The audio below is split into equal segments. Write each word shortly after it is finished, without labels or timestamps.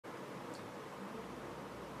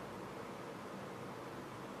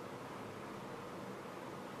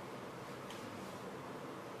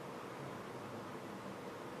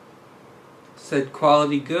Said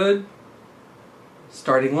quality good.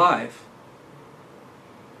 Starting live.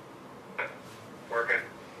 Working.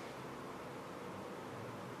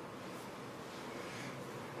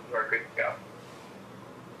 We're good to go.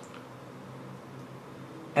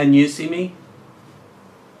 And you see me?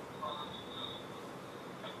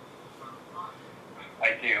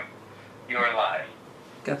 I do. You are live.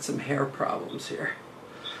 Got some hair problems here.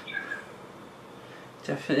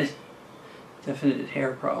 Definite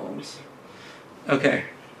hair problems. Okay.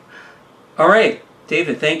 All right,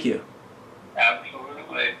 David, thank you.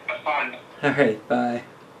 Absolutely. Have fun. All right, bye.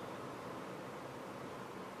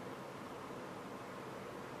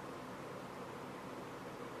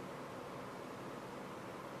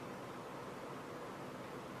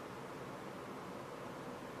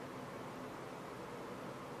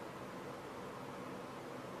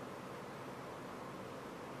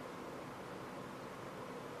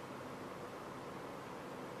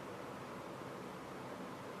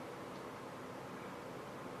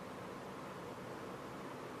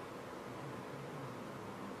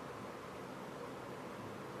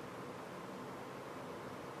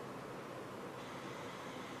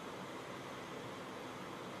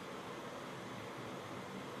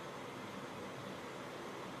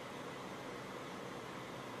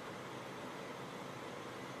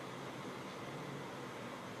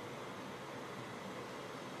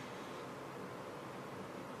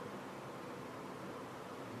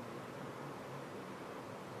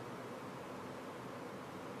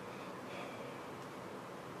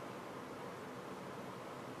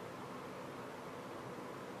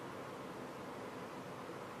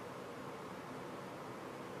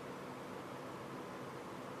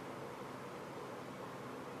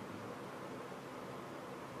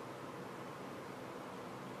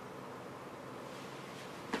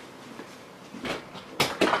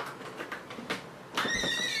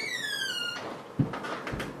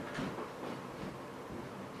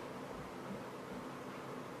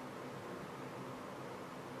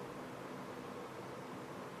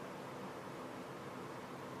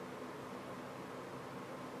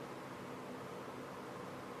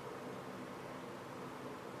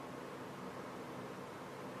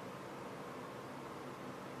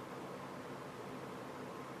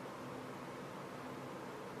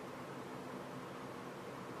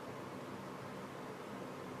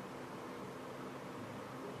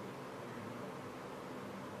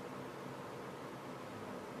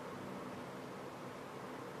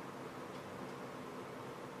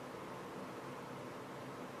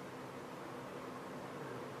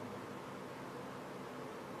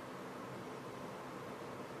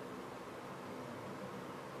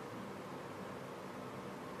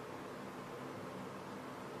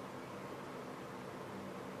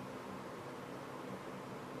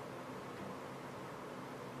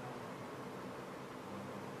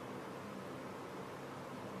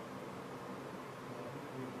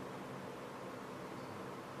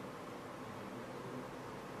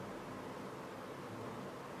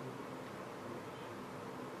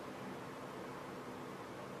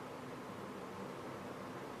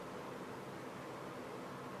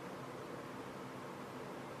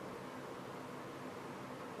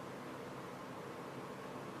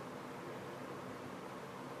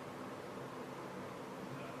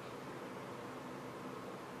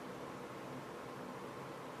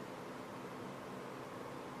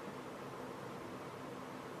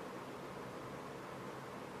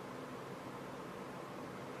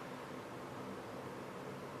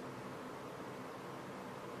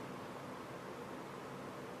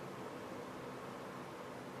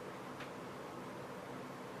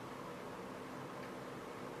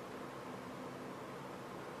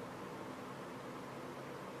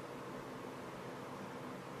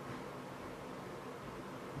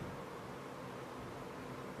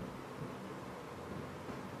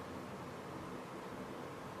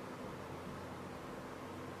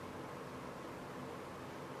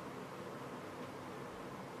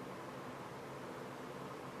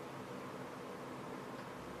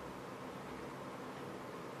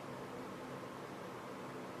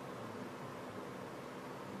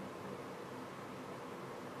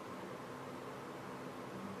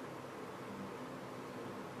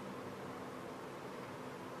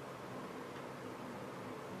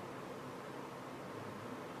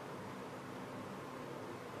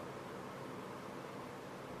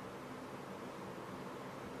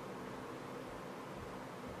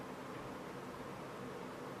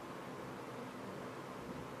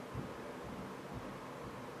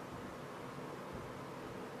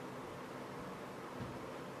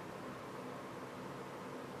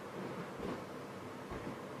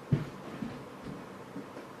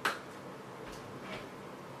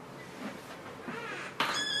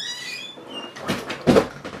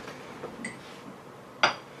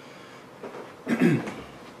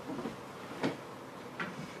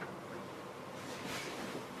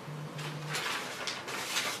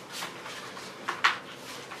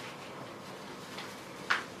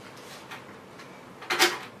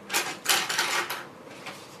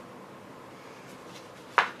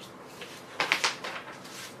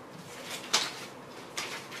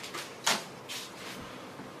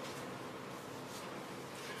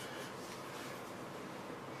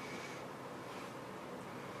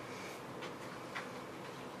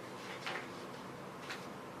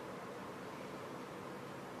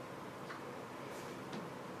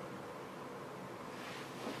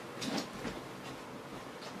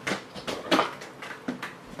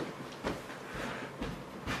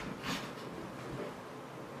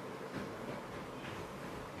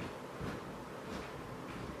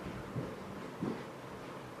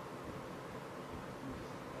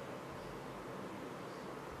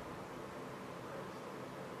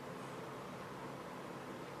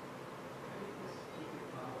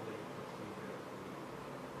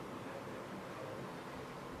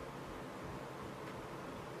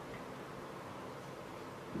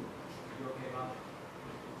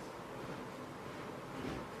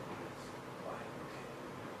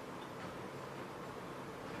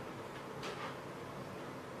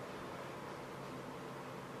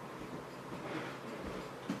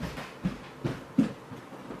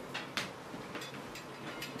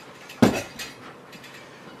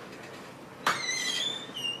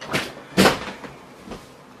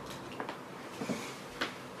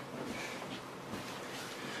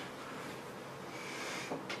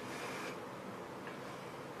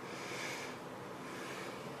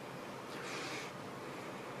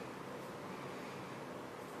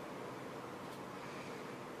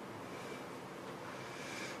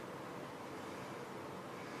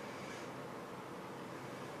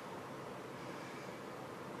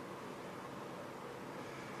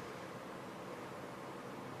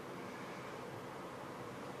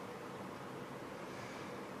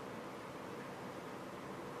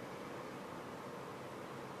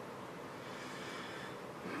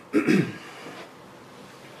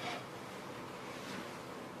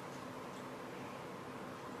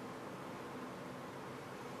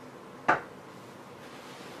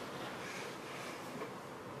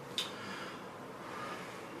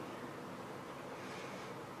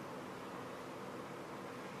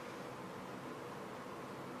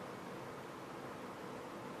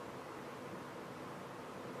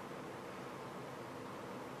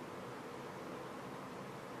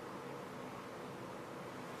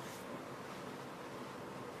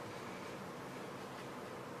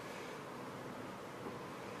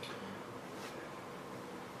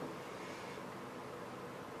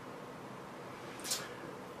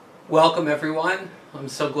 Welcome everyone. I'm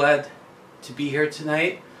so glad to be here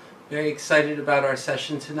tonight. Very excited about our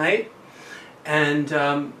session tonight. And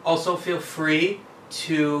also feel free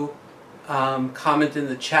to comment in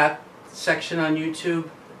the chat section on YouTube,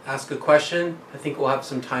 ask a question. I think we'll have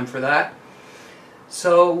some time for that.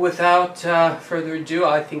 So without further ado,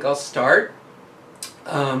 I think I'll start.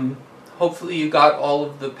 Hopefully you got all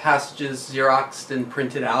of the passages Xeroxed and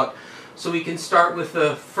printed out. So we can start with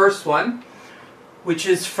the first one, which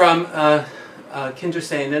is from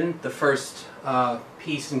Kinderscenen, the first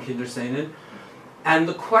piece in Kinderscenen. And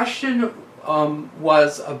the question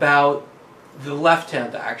was about the left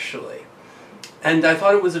hand, actually. And I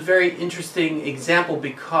thought it was a very interesting example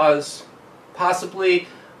because possibly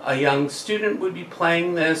a young student would be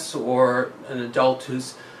playing this, or an adult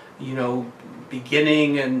who's, you know,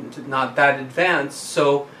 beginning and not that advanced.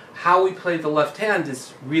 So how we play the left hand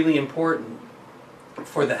is really important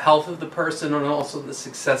for the health of the person and also the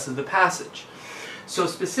success of the passage. So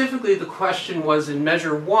specifically the question was, in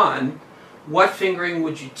measure 1, what fingering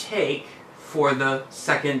would you take for the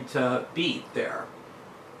second beat there?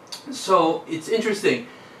 So it's interesting.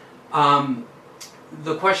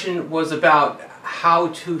 The question was about how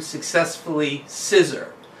to successfully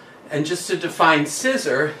scissor. And just to define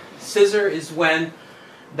scissor, scissor is when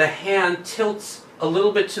the hand tilts a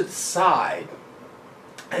little bit to the side.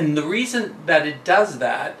 And the reason that it does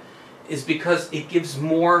that is because it gives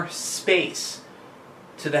more space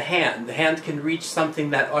to the hand. The hand can reach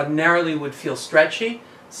something that ordinarily would feel stretchy,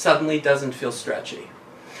 suddenly doesn't feel stretchy.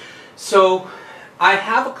 So I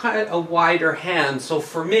have a kind of a wider hand, so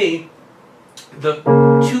for me, the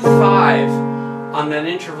 2-5 on that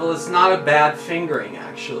interval is not a bad fingering,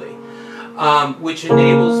 actually, which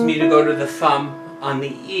enables me to go to the thumb on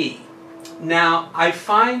the E. Now, I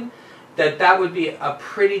find that that would be a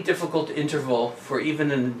pretty difficult interval for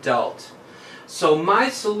even an adult. So my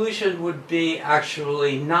solution would be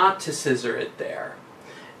actually not to scissor it there,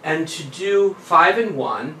 and to do 5 and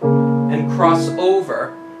 1 and cross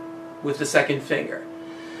over with the second finger.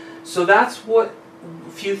 So that's what,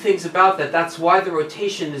 a few things about that. That's why the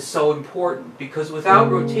rotation is so important, because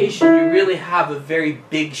without rotation you really have a very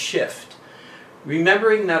big shift.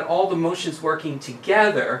 Remembering that all the motions working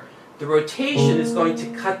together, the rotation is going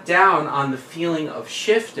to cut down on the feeling of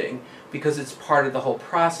shifting because it's part of the whole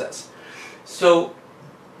process. So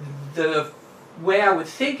the way I would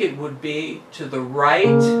think it would be to the right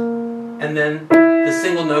and then the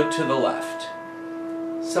single note to the left.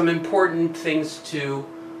 Some important things to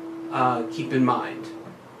keep in mind.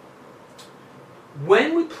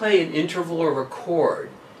 When we play an interval or a chord,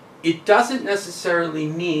 it doesn't necessarily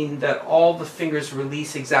mean that all the fingers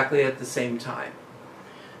release exactly at the same time.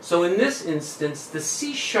 So in this instance, the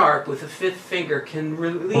C sharp with the 5th finger can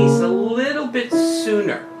release a little bit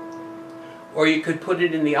sooner. Or you could put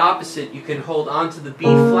it in the opposite. You can hold on to the B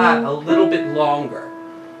flat a little bit longer.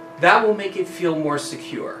 That will make it feel more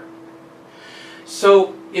secure.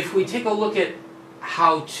 So if we take a look at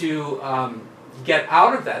how to get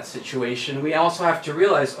out of that situation, we also have to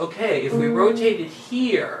realize, okay, if we rotate it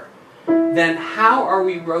here, then how are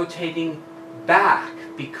we rotating back?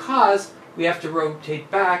 Because we have to rotate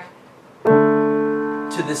back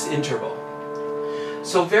to this interval.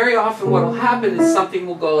 So very often what will happen is something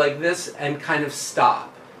will go like this and kind of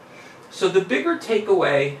stop. So the bigger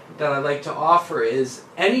takeaway that I like to offer is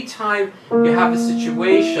anytime you have a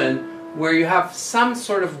situation where you have some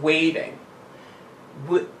sort of weighting,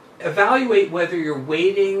 evaluate whether you're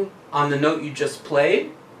weighting on the note you just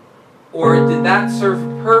played, or did that serve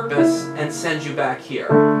a purpose and send you back here.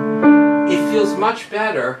 It feels much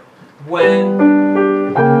better when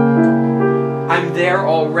I'm there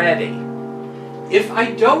already. If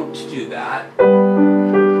I don't do that,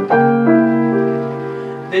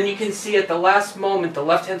 then you can see at the last moment the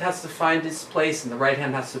left hand has to find its place and the right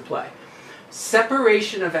hand has to play.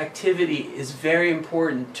 Separation of activity is very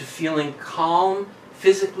important to feeling calm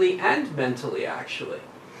physically and mentally, actually.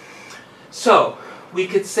 So we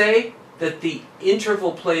could say that the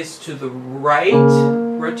interval plays to the right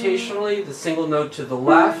rotationally, the single note to the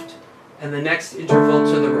left, and the next interval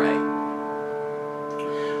to the right.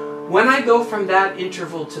 When I go from that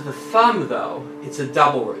interval to the thumb, though, it's a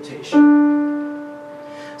double rotation.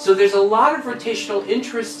 So there's a lot of rotational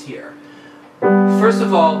interest here. First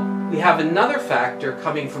of all, we have another factor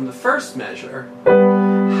coming from the first measure.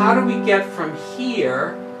 How do we get from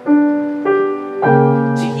here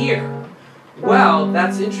to here? Well,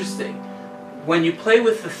 that's interesting. When you play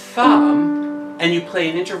with the thumb, and you play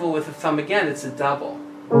an interval with the thumb again, it's a double.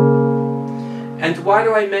 And why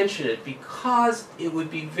do I mention it? Because it would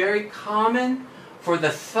be very common for the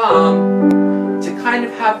thumb to kind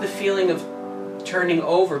of have the feeling of turning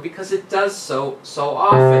over, because it does so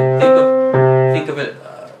often. Think of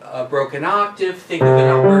a broken octave, think of an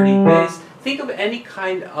upright bass, think of any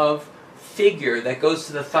kind of figure that goes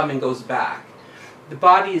to the thumb and goes back. The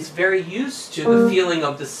body is very used to the feeling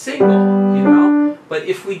of the single, you know? But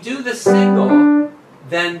if we do the single,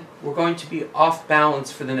 then we're going to be off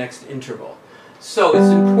balance for the next interval. So it's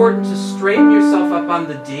important to straighten yourself up on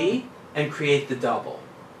the D and create the double.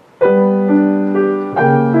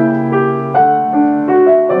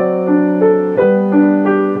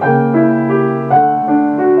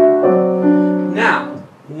 Now,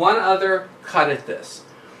 one other cut at this.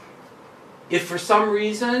 If for some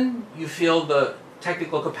reason you feel the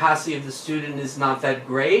technical capacity of the student is not that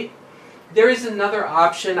great, there is another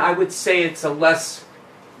option. I would say it's a less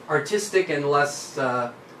artistic and less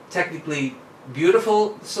technically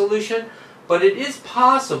beautiful solution, but it is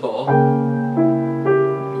possible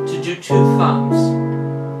to do 2 thumbs.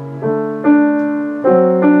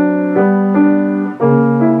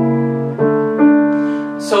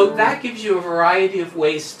 So that gives you a variety of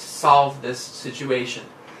ways to solve this situation.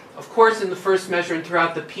 Of course, in the first measure and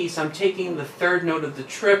throughout the piece, I'm taking the 3rd note of the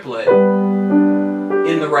triplet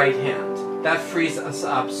in the right hand. That frees us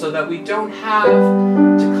up so that we don't have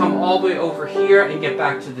to come all the way over here and get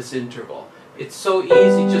back to this interval. It's so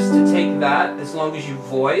easy just to take that as long as you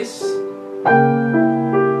voice.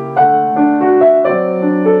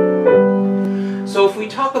 So if we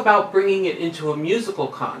talk about bringing it into a musical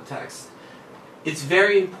context, it's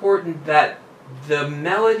very important that the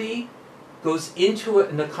melody goes into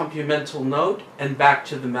an accompanimental note and back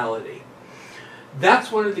to the melody.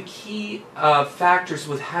 That's one of the key factors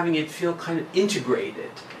with having it feel kind of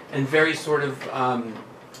integrated and very sort of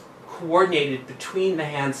coordinated between the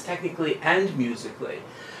hands technically and musically.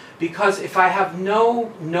 Because if I have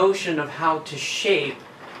no notion of how to shape,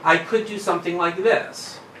 I could do something like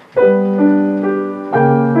this.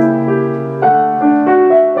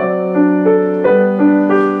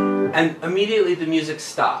 immediately the music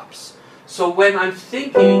stops. So when I'm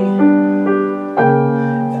thinking,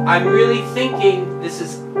 I'm really thinking this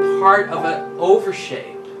is part of an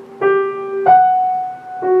overshape.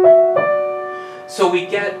 So we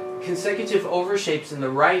get consecutive overshapes in the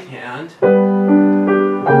right hand.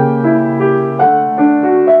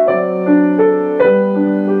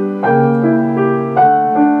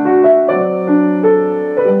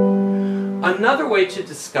 Another way to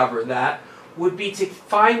discover that would be to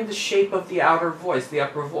find the shape of the outer voice, the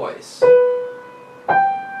upper voice.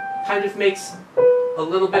 Kind of makes a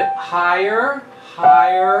little bit higher,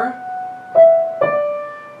 higher.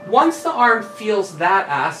 Once the arm feels that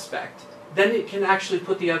aspect, then it can actually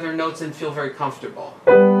put the other notes and feel very comfortable.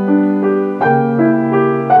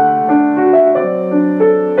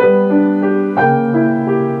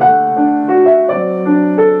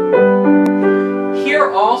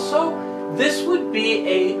 Here also, this would be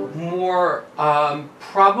a more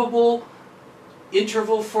probable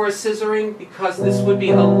interval for a scissoring, because this would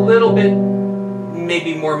be a little bit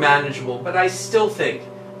maybe more manageable, but I still think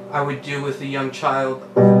I would do with a young child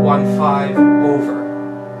 1/5 over.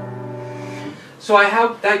 So I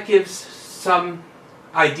hope that gives some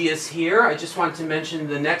ideas here. I just want to mention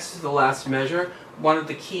the next to the last measure. One of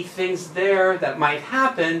the key things there that might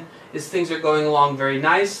happen is things are going along very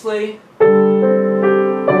nicely,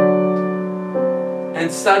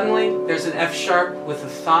 and suddenly there's an F sharp with a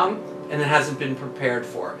thumb, and it hasn't been prepared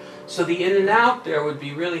for. So the in and out there would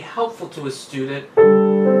be really helpful to a student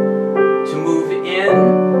to move in.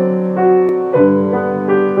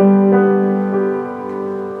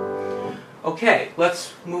 Okay,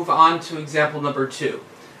 let's move on to example number 2.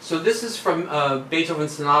 So this is from Beethoven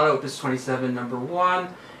Sonata, Opus 27, number 1.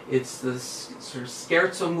 It's the sort of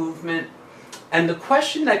scherzo movement. And the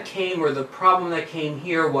question that came, or the problem that came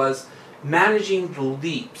here, was managing the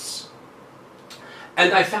leaps.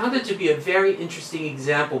 And I found it to be a very interesting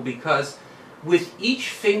example, because with each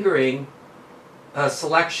fingering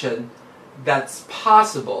selection that's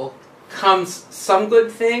possible comes some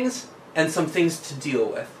good things and some things to deal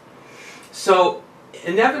with. So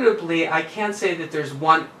inevitably, I can't say that there's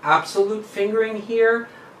one absolute fingering here.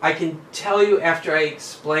 I can tell you after I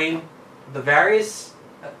explain the various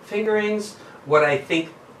fingerings what I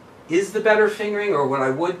think is the better fingering, or what I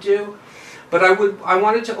would do. But I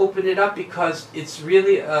wanted to open it up because it's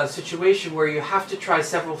really a situation where you have to try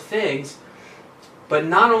several things, but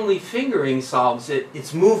not only fingering solves it,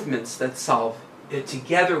 it's movements that solve it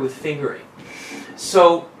together with fingering.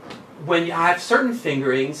 So when you have certain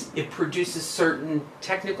fingerings, it produces certain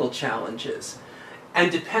technical challenges.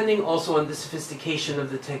 And depending also on the sophistication of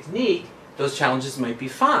the technique, those challenges might be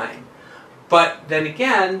fine. But then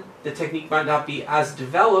again, the technique might not be as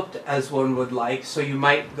developed as one would like, so you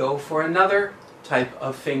might go for another type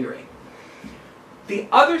of fingering. The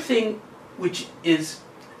other thing, which is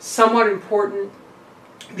somewhat important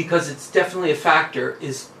because it's definitely a factor,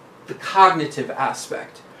 is the cognitive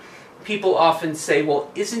aspect. People often say,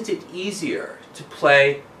 well, isn't it easier to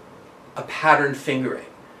play a pattern fingering?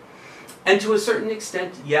 And to a certain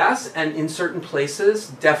extent, yes, and in certain places,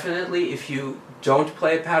 definitely, if you don't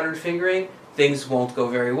play a pattern fingering, things won't go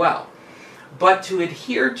very well. But to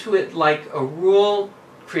adhere to it like a rule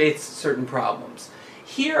creates certain problems.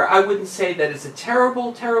 Here, I wouldn't say that it's a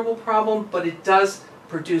terrible, terrible problem, but it does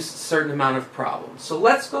produce a certain amount of problems. So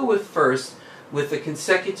let's go first with the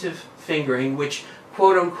consecutive fingering, which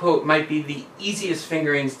quote-unquote might be the easiest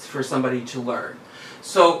fingerings for somebody to learn.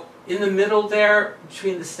 So in the middle there,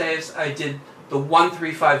 between the staves, I did the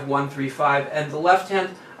 1-3-5, 1-3-5, and the left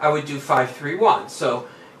hand, I would do 5-3-1. So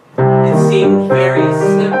it seemed very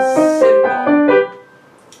simple,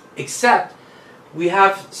 except we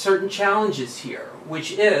have certain challenges here,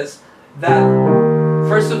 which is that,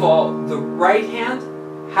 first of all, the right hand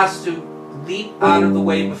has to leap out of the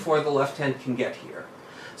way before the left hand can get here.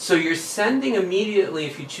 So you're sending immediately,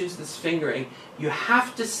 if you choose this fingering, you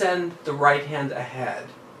have to send the right hand ahead.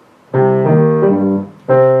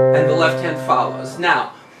 And the left hand follows.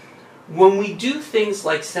 Now, when we do things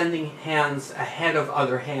like sending hands ahead of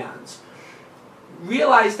other hands,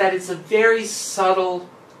 realize that it's a very subtle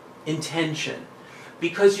intention,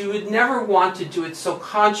 because you would never want to do it so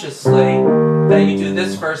consciously that you do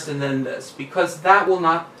this first and then this, because that will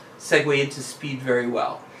not segue into speed very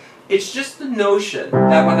well. It's just the notion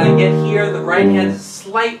that when I get here, the right hand is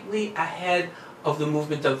slightly ahead of the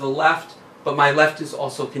movement of the left, but my left is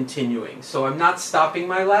also continuing. So I'm not stopping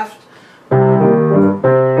my left.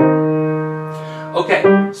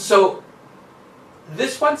 Okay, so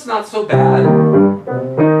this one's not so bad,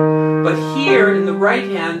 but here in the right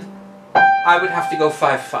hand, I would have to go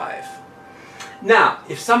 5-5. Now,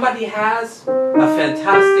 if somebody has a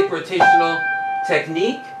fantastic rotational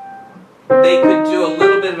technique, they could do a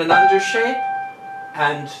little bit of an undershape,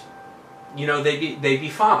 and you know they'd be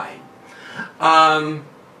fine.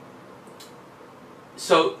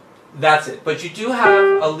 So that's it. But you do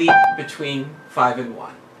have a leap between 5 and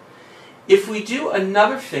 1. If we do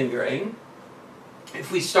another fingering,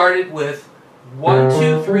 if we started with 1,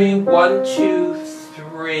 2, 3, 1, 2,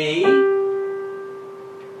 3,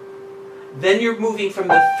 then you're moving from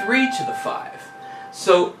the 3 to the 5.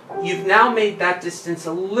 So you've now made that distance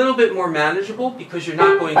a little bit more manageable because you're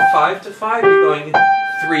not going 5 to 5, you're going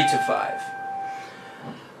 3 to 5.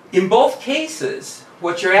 In both cases,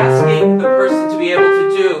 what you're asking the person to be able to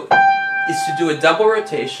do is to do a double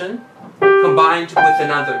rotation combined with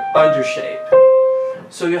another undershape.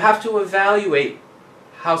 So you have to evaluate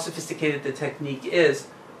how sophisticated the technique is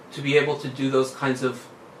to be able to do those kinds of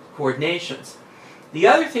coordinations. The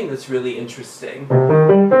other thing that's really interesting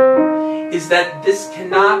is that this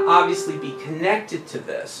cannot obviously be connected to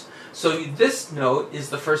this. So this note is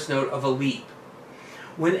the first note of a leap.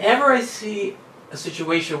 Whenever I see a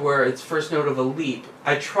situation where it's first note of a leap,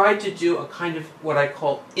 I try to do a kind of what I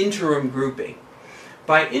call interim grouping.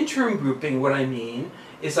 By interim grouping, what I mean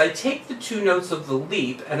is I take the two notes of the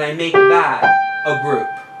leap and I make that a group.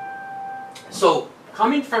 So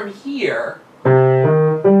coming from here,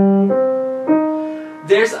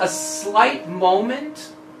 there's a slight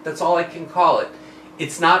moment, that's all I can call it.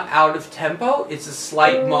 It's not out of tempo, it's a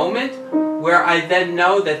slight moment where I then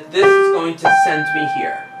know that this is going to send me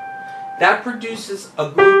here. That produces a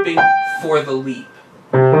grouping for the leap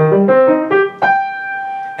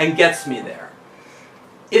and gets me there.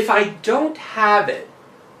 If I don't have it,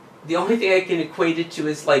 the only thing I can equate it to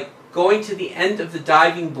is like going to the end of the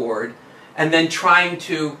diving board and then trying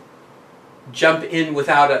to jump in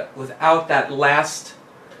without that last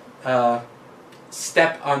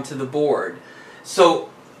step onto the board. So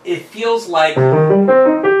it feels like,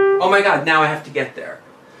 oh my God, now I have to get there.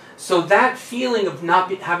 So that feeling of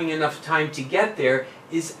not having enough time to get there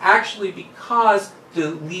is actually because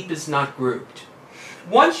the leap is not grouped.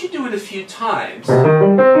 Once you do it a few times,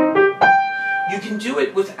 you can do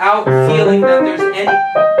it without feeling that there's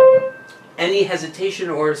any hesitation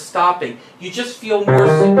or stopping. You just feel more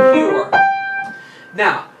secure.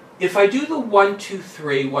 Now, if I do the 1, 2,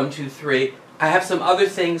 3, 1, 2, 3, I have some other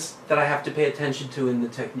things that I have to pay attention to in the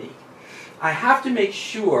technique. I have to make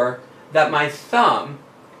sure that my thumb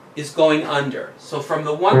is going under. So from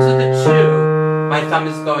the 1 to the 2, my thumb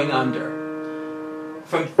is going under.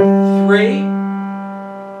 From 3,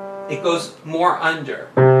 it goes more under.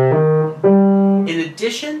 In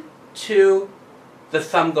addition to the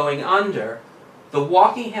thumb going under, the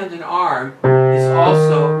walking hand and arm is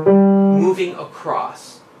also moving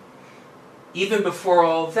across. Even before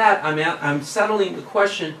all of that, I'm settling the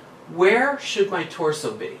question, where should my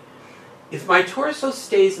torso be? If my torso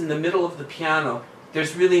stays in the middle of the piano,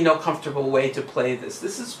 there's really no comfortable way to play this.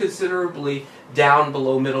 This is considerably down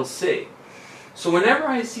below middle C. So whenever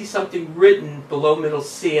I see something written below middle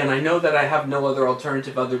C, and I know that I have no other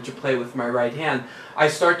alternative other to play with my right hand, I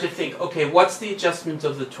start to think, okay, what's the adjustment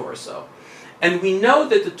of the torso? And we know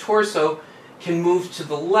that the torso can move to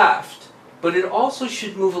the left, but it also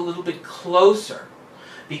should move a little bit closer.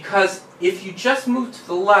 Because if you just move to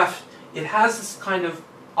the left, it has this kind of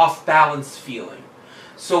off-balance feeling.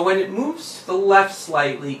 So when it moves to the left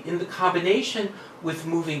slightly, in the combination with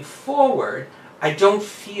moving forward, I don't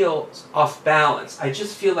feel off balance. I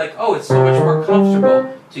just feel like, oh, it's so much more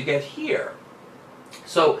comfortable to get here.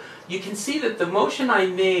 So you can see that the motion I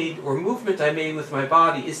made, or movement I made with my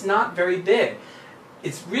body, is not very big.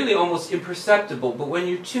 It's really almost imperceptible, but when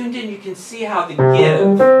you're tuned in, you can see how the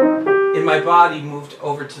give in my body moved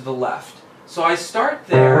over to the left. So I start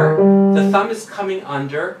there, the thumb is coming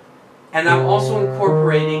under, and I'm also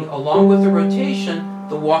incorporating, along with the rotation,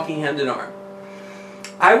 the walking hand and arm.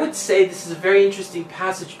 I would say this is a very interesting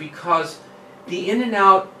passage because the in and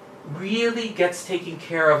out really gets taken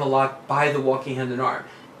care of a lot by the walking hand and arm.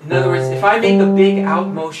 In other words, if I make a big out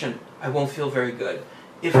motion, I won't feel very good.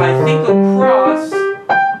 If I think across,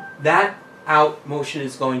 that out motion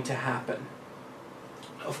is going to happen.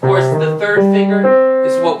 Of course, the third finger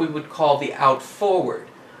is what we would call the out forward.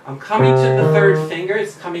 I'm coming to the third finger,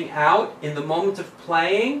 it's coming out. In the moment of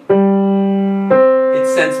playing,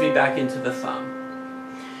 it sends me back into the thumb.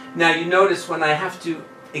 Now you notice when I have to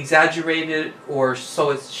exaggerate it or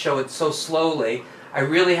show it so slowly, I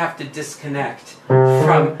really have to disconnect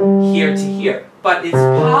from here to here. But it's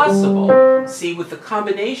possible, see, with the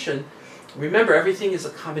combination, remember everything is a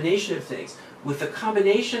combination of things. with a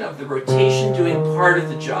combination of the rotation doing part of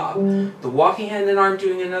the job, the walking hand and arm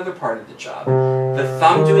doing another part of the job, the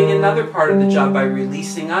thumb doing another part of the job by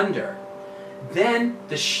releasing under. Then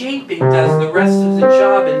the shaping does the rest of the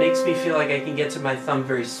job and makes me feel like I can get to my thumb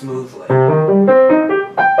very smoothly.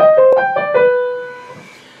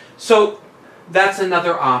 So that's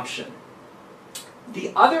another option.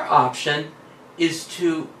 The other option is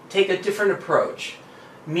to take a different approach,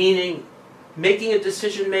 meaning making a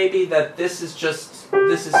decision maybe that this is just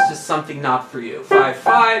something not for you.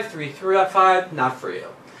 5-5, 3-5, not for you.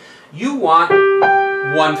 You want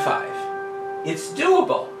 1-5. It's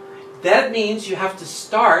doable. That means you have to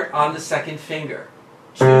start on the second finger.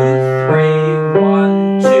 2, 3,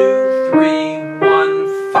 1, 2, 3,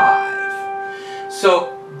 1, 5.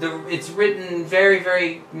 So it's written very,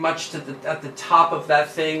 very much at the top of that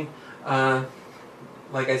thing.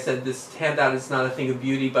 Like I said, this handout is not a thing of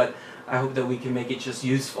beauty, but I hope that we can make it just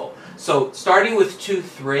useful. So starting with 2,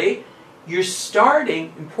 3, you're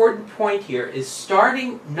starting, important point here, is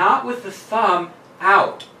starting not with the thumb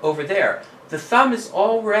out over there. The thumb is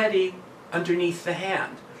already underneath the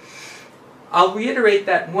hand. I'll reiterate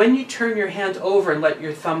that when you turn your hand over and let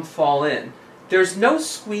your thumb fall in, there's no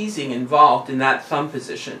squeezing involved in that thumb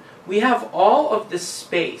position. We have all of this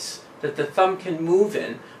space that the thumb can move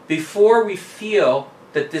in before we feel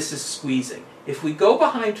that this is squeezing. If we go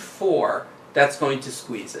behind 4, that's going to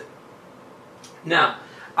squeeze it. Now,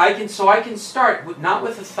 I can start not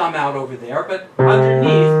with the thumb out over there, but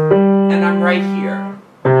underneath, and I'm right here.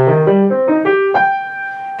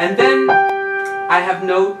 And then I have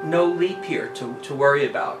no leap here to worry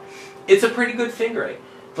about. It's a pretty good fingering.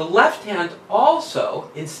 The left hand also,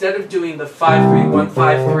 instead of doing the 5-3-1,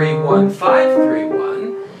 5-3-1,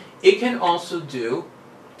 5-3-1, it can also do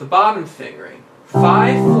the bottom fingering.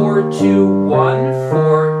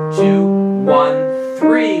 5-4-2-1,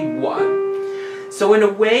 4-2-1-3-1. So in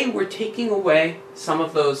a way, we're taking away some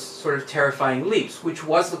of those sort of terrifying leaps, which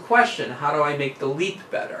was the question, how do I make the leap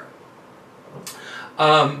better?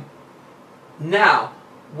 Now,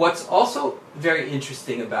 what's also very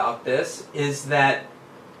interesting about this is that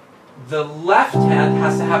the left hand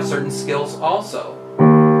has to have certain skills also.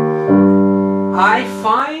 I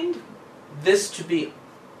find this to be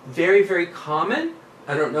very, very common.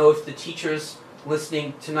 I don't know if the teachers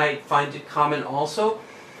listening tonight find it common also,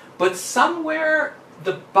 but somewhere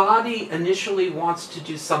the body initially wants to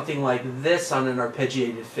do something like this on an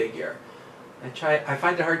arpeggiated figure. I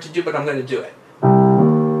find it hard to do, but I'm going to do it.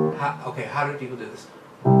 Okay, how do people do this?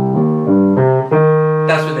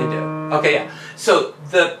 That's what they do. Okay, yeah. So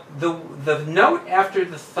the note after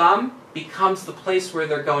the thumb becomes the place where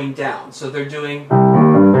they're going down. So they're doing,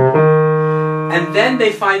 and then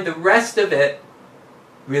they find the rest of it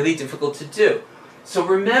really difficult to do. So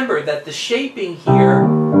remember that the shaping here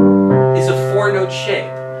is a 4-note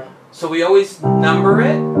shape. So we always number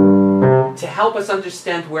it to help us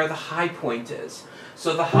understand where the high point is.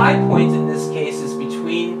 So the high point in this case is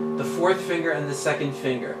between the 4th finger and the 2nd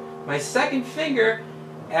finger. My 2nd finger,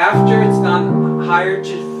 after it's gone higher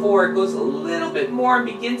to 4, it goes a little bit more and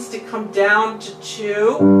begins to come down to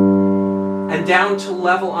 2 and down to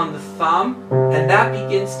level on the thumb, and that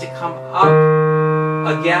begins to come up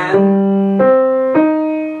again.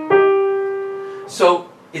 So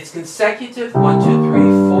it's consecutive, 1, 2, 3,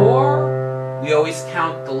 4. We always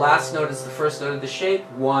count the last note as the first note of the shape.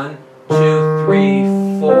 1, 2, 3,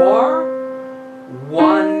 4.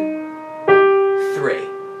 1, 3.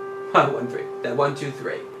 1, 3. That 1, 2,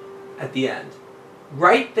 3 at the end.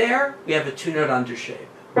 Right there, we have a 2-note undershape.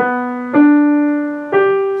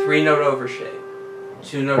 3-note overshape.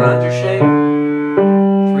 2-note undershape.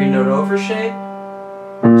 3-note overshape.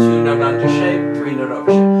 2-note undershape. 3-note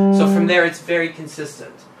overshape. So from there, it's very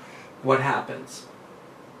consistent what happens.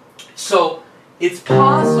 So it's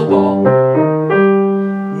possible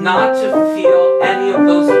not to feel any of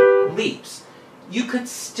those leaps. You could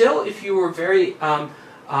still, if you were very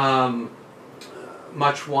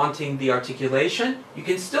much wanting the articulation, you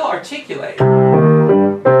can still articulate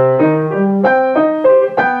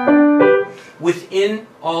within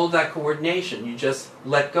all of that coordination. You just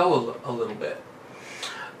let go a little bit.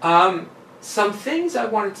 Some things I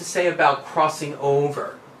wanted to say about crossing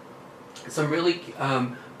over. Some really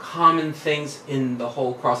common things in the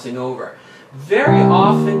whole crossing over. Very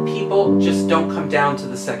often people just don't come down to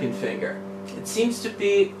the 2nd finger. It seems to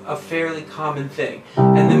be a fairly common thing.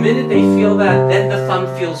 And the minute they feel that, then the thumb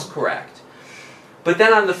feels correct. But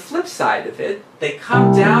then on the flip side of it, they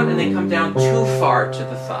come down and they come down too far to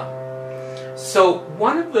the thumb. So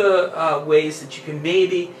one of the ways that you can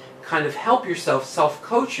maybe kind of help yourself,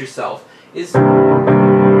 self-coach yourself, is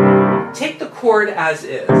take the chord as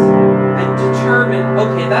is and determine,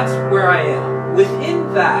 okay, that's where I am.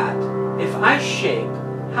 Within that, if I shape,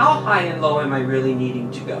 how high and low am I really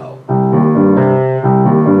needing to go?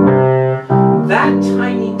 That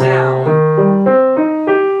tiny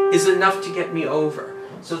down is enough to get me over.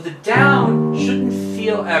 So the down shouldn't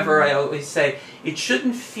feel ever, I always say, it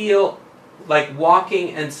shouldn't feel like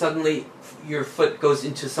walking and suddenly your foot goes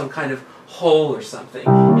into some kind of hole or something.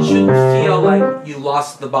 It shouldn't feel like you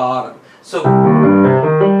lost the bottom. So,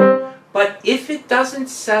 but if it doesn't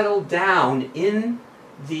settle down in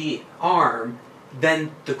the arm,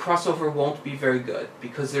 then the crossover won't be very good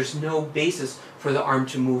because there's no basis for the arm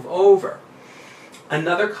to move over.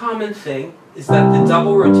 Another common thing is that the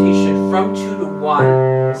double rotation from 2 to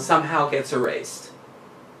 1 somehow gets erased.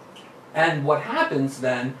 And what happens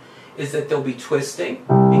then is that there'll be twisting,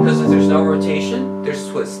 because if there's no rotation, there's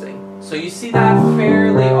twisting. So you see that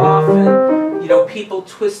fairly often, you know, people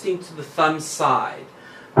twisting to the thumb side.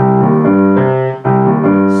 So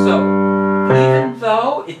even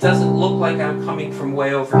though it doesn't look like I'm coming from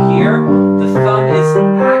way over here, the thumb is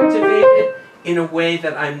activated in a way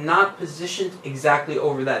that I'm not positioned exactly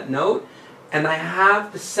over that note, and I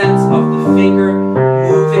have the sense of the finger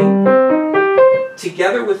moving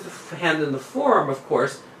together with the hand and the forearm, of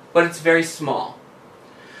course, but it's very small.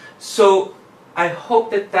 So I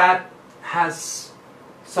hope that that has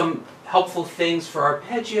some helpful things for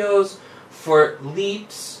arpeggios, for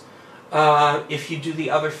leaps, if you do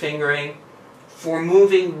the other fingering, for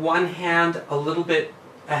moving one hand a little bit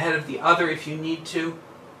ahead of the other if you need to,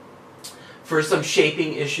 for some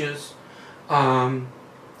shaping issues.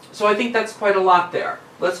 So I think that's quite a lot there.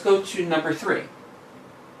 Let's go to number 3.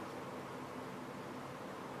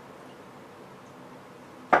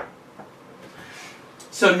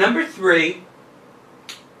 So number 3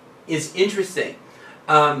 is interesting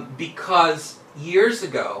because years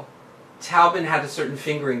ago Taubman had a certain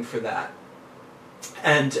fingering for that,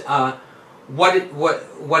 and what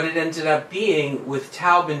it ended up being with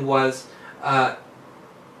Taubman was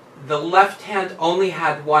the left hand only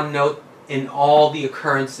had one note in all the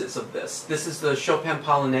occurrences of this. This is the Chopin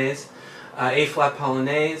Polonaise, A-flat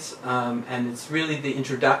Polonaise, and it's really the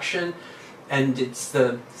introduction, and it's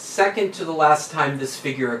the second to the last time this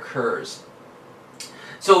figure occurs.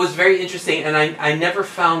 So it was very interesting, and I never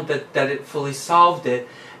found that it fully solved it.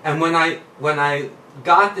 And when I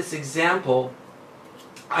got this example,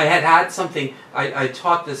 I had something, I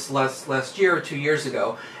taught this last year or 2 years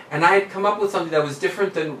ago, and I had come up with something that was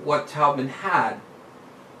different than what Taubman had.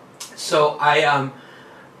 So I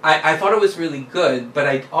thought it was really good, but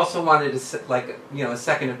I also wanted a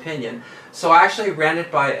second opinion. So I actually ran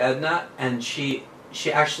it by Edna, and she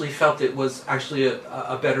actually felt it was actually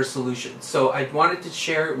a better solution. So I wanted to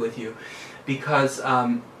share it with you because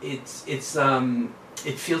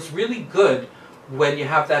it feels really good when you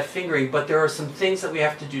have that fingering, but there are some things that we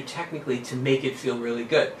have to do technically to make it feel really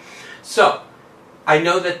good. So I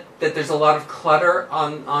know that there's a lot of clutter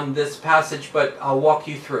on this passage, but I'll walk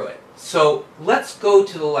you through it. So let's go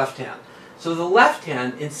to the left hand. So the left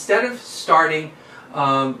hand, instead of starting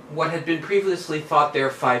what had been previously thought there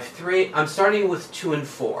 5-3, I'm starting with 2 and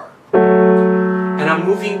 4. And I'm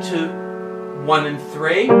moving to 1 and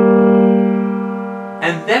 3.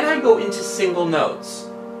 And then I go into single notes.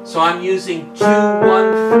 So I'm using 2,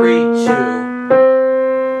 1, 3,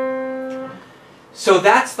 2. So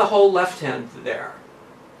that's the whole left hand there.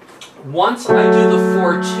 Once I do the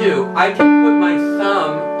 4-2, I can put my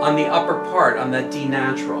thumb on the upper part, on that D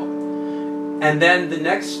natural. And then the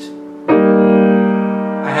next,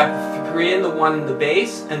 I have the 3 and the 1 in the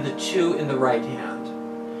bass, and the 2 in the right hand.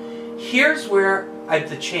 Here's where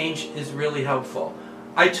the change is really helpful.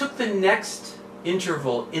 I took the next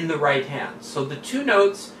interval in the right hand. So the 2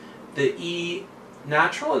 notes, the E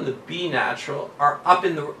natural and the B natural, are up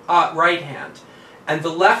in the right hand. And the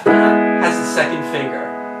left hand has the second finger.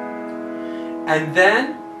 And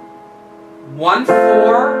then 1,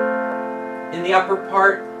 4 in the upper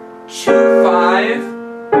part, 2, 5,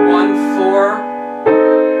 1, 4,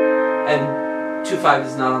 and 2, 5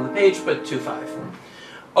 is not on the page, but 2, 5.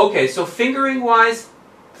 Okay, so fingering wise,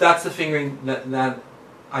 that's the fingering that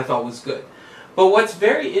I thought was good. But what's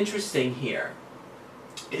very interesting here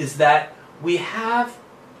is that we have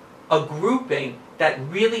a grouping that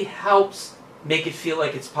really helps make it feel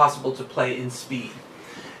like it's possible to play in speed.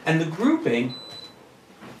 And the grouping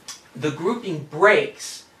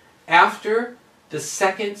breaks after the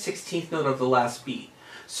second 16th note of the last beat.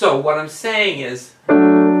 So what I'm saying is,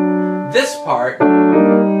 this part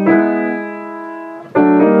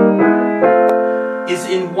is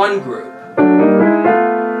in one group.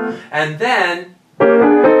 And then,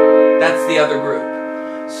 that's the other group.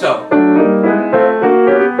 So,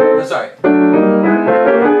 sorry.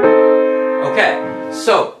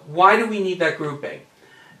 why do we need that grouping?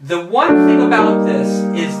 The one thing about this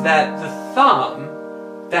is that the thumb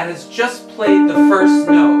that has just played the first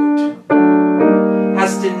note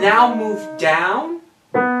has to now move down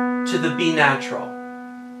to the B natural.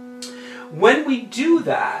 When we do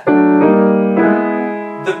that,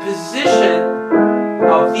 the position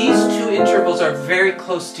of these two intervals are very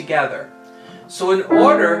close together. So in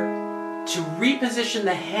order to reposition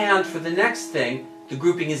the hand for the next thing, the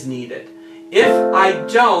grouping is needed. If I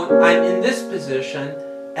don't, I'm in this position,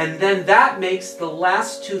 and then that makes the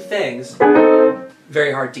last two things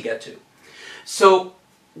very hard to get to. So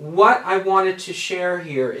what I wanted to share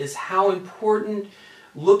here is how important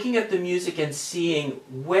looking at the music and seeing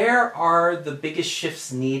where are the biggest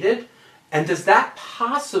shifts needed, and does that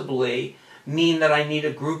possibly mean that I need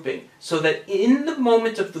a grouping, so that in the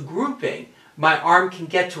moment of the grouping, my arm can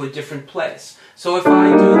get to a different place. So if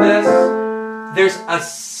I do this, there's a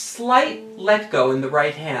slight let go in the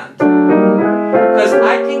right hand, because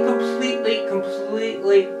I can completely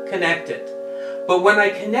connect it. But when I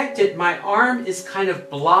connect it, my arm is kind of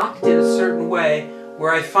blocked in a certain way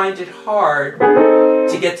where I find it hard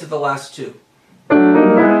to get to the last two.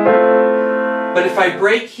 But if I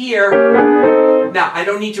break here, now I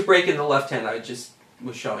don't need to break in the left hand, I just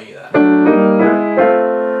was showing you that.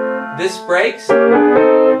 This breaks,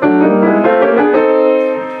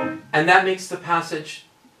 and that makes the passage,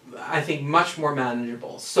 I think, much more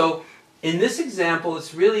manageable. So in this example,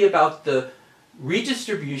 it's really about the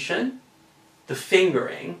redistribution, the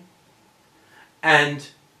fingering, and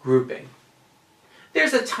grouping.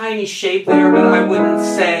 There's a tiny shape there, but I wouldn't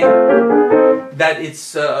say that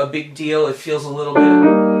it's a big deal. It feels a little bit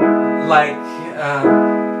like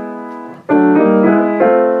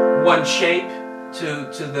one shape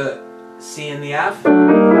to the C and the F,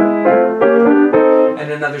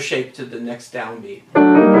 and another shape to the next downbeat,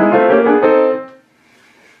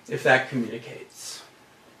 if that communicates.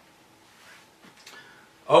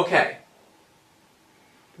 Okay.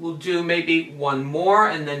 We'll do maybe one more,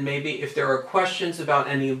 and then maybe if there are questions about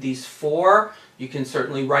any of these four, you can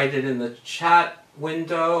certainly write it in the chat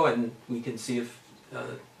window, and we can see if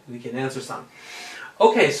we can answer some.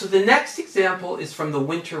 Okay, so the next example is from the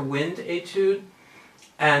Winter Wind Etude,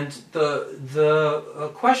 and the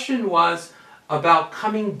question was about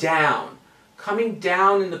coming down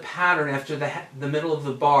in the pattern after the middle of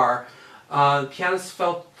the bar. Pianists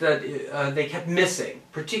felt that they kept missing,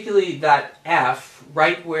 particularly that F,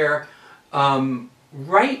 right where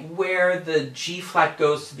the G flat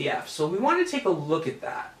goes to the F. So we want to take a look at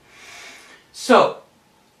that. So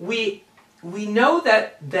we know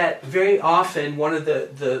that very often one of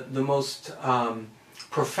the most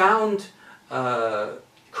profound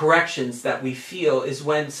corrections that we feel is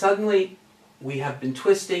when suddenly we have been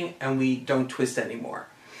twisting and we don't twist anymore.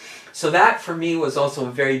 So that, for me, was also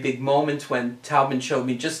a very big moment when Taubman showed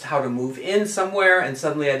me just how to move in somewhere, and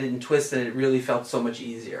suddenly I didn't twist, and it really felt so much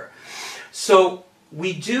easier. So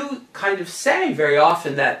we do kind of say very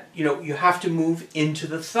often that, you have to move into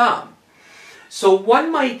the thumb. So one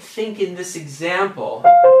might think in this example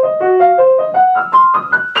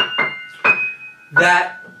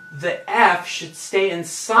that the F should stay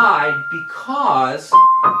inside because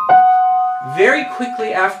very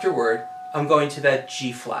quickly afterward, I'm going to that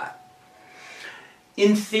G flat.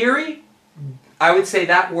 In theory, I would say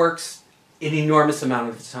that works an enormous amount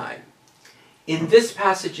of the time. In this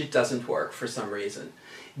passage, it doesn't work for some reason.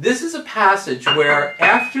 This is a passage where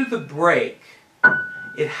after the break,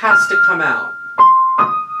 it has to come out.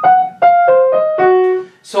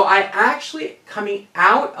 So I actually, coming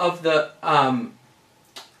out of the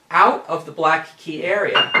black key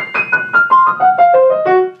area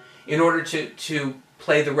in order to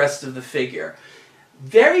play the rest of the figure.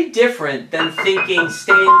 Very different than thinking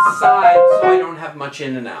stay inside so I don't have much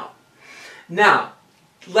in and out. Now,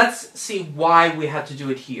 let's see why we had to do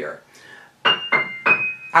it here.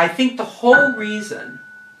 I think the whole reason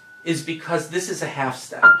is because this is a half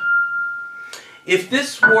step. If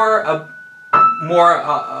this were a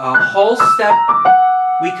whole step,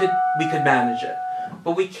 we could manage it.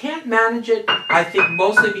 But we can't manage it, I think,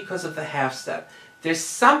 mostly because of the half step. There's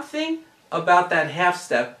something about that half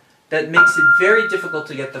step that makes it very difficult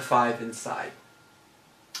to get the 5 inside.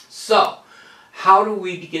 So, how do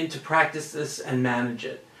we begin to practice this and manage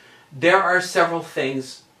it? There are several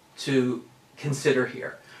things to consider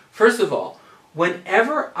here. First of all,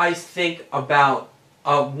 whenever I think about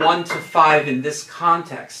a 1 to 5 in this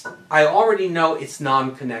context, I already know it's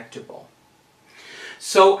non-connectable.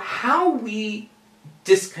 So how we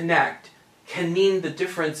disconnect can mean the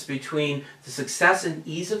difference between the success and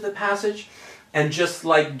ease of the passage and just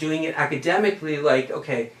like doing it academically, like,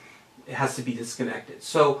 okay, It has to be disconnected.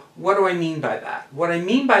 So what do I mean by that? What I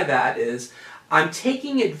mean by that is I'm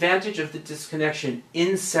taking advantage of the disconnection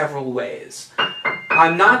in several ways.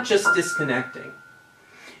 I'm not just disconnecting.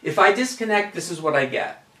 If I disconnect, this is what I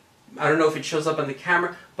get. I don't know if it shows up on the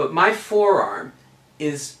camera, but my forearm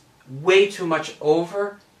is way too much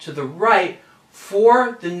over to the right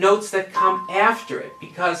for the notes that come after it,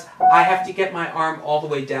 because I have to get my arm all the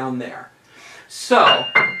way down there. So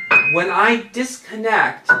when I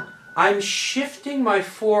disconnect, I'm shifting my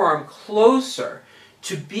forearm closer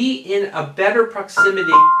to be in a better proximity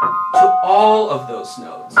to all of those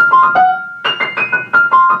notes.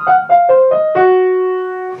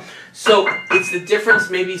 So it's the difference,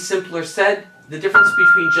 maybe simpler said, the difference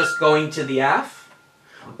between just going to the F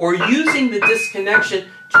or using the disconnection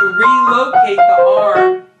to relocate the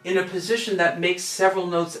arm in a position that makes several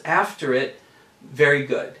notes after it very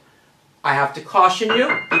good. I have to caution you,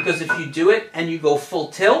 because if you do it and you go full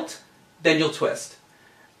tilt, then you'll twist.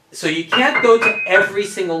 So you can't go to every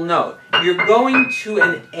single note. You're going to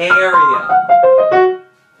an area,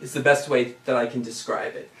 is the best way that I can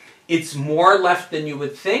describe it. It's more left than you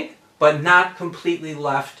would think, but not completely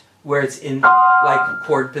left where it's in like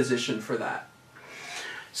chord position for that.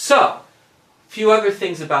 So, a few other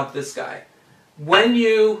things about this guy. When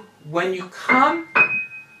you come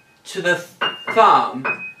to the thumb,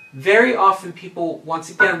 very often people, once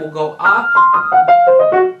again, will go up,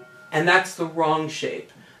 and that's the wrong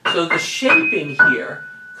shape. So the shaping here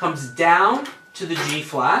comes down to the G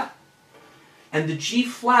flat, and the G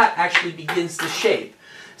flat actually begins the shape.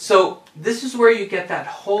 So this is where you get that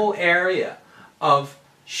whole area of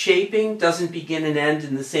shaping doesn't begin and end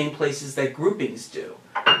in the same places that groupings do.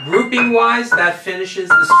 Grouping-wise, that finishes,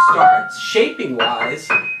 this starts. Shaping-wise,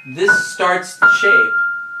 this starts the shape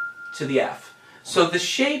to the F. So the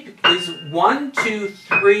shape is 1, 2,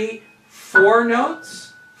 3, 4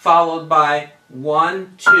 notes, followed by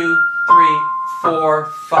 1, 2, 3, 4,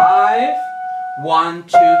 5. 1, 2,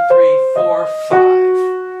 3, 4, 5.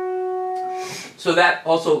 So that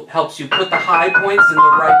also helps you put the high points in the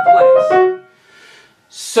right place.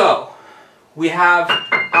 So we have,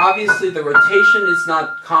 obviously the rotation is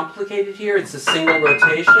not complicated here, it's a single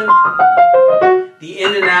rotation. The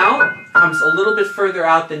in and out comes a little bit further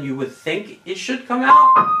out than you would think it should come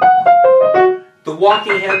out. The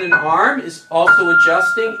walking hand and arm is also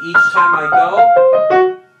adjusting each time I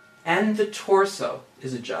go. And the torso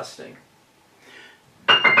is adjusting.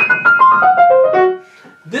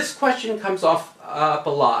 This question comes up a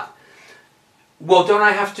lot. Well, don't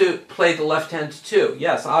I have to play the left hand too?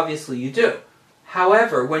 Yes, obviously you do.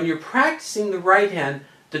 However, when you're practicing the right hand,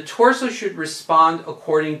 the torso should respond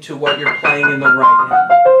according to what you're playing in the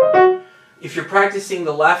right hand. If you're practicing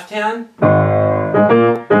the left hand,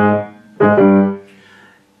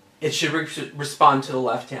 it should respond to the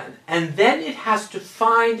left hand. And then it has to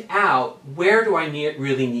find out, where do I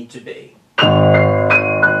really need to be?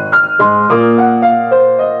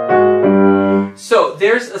 So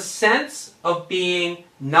there's a sense of being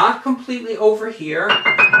not completely over here,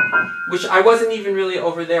 which I wasn't even really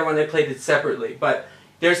over there when I played it separately, but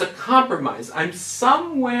there's a compromise. I'm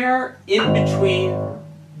somewhere in between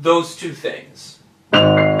those two things.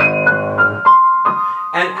 And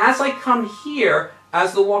as I come here,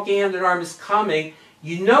 as the walking hand and arm is coming,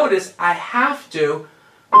 you notice I have to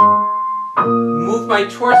move my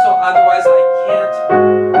torso, otherwise I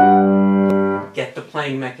can't get the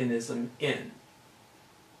playing mechanism in.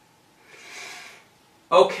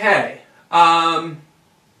 Okay. A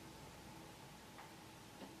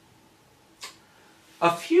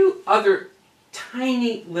few other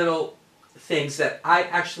tiny little things that I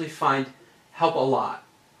actually find help a lot.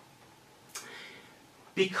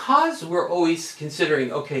 Because we're always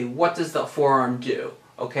considering, okay, what does the forearm do?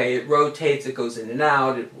 Okay, it rotates, it goes in and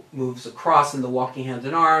out, it moves across in the walking hand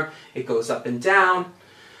and arm, it goes up and down.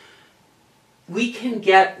 We can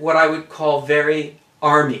get what I would call very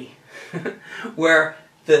army, where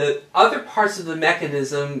the other parts of the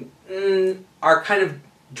mechanism are kind of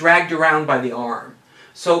dragged around by the arm.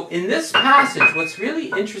 So in this passage, what's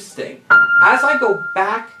really interesting, as I go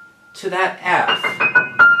back to that F,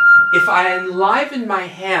 if I enliven my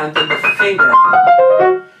hand and the finger,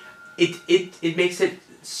 it makes it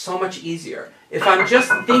so much easier. If I'm just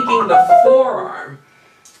thinking the forearm,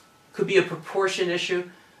 could be a proportion issue,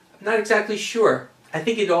 I'm not exactly sure. I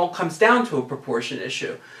think it all comes down to a proportion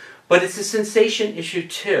issue. But it's a sensation issue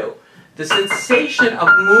too. The sensation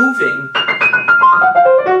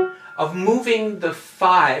of moving the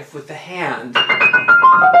 5 with the hand.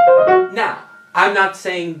 Now, I'm not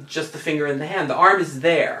saying just the finger and the hand. The arm is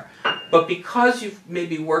there. But because you've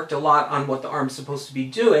maybe worked a lot on what the arm's supposed to be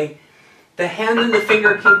doing, the hand and the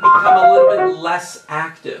finger can become a little bit less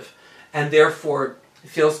active, and therefore it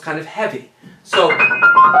feels kind of heavy. So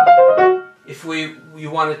if you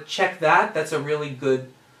want to check that, that's a really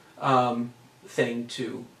good thing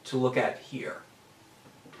to look at here.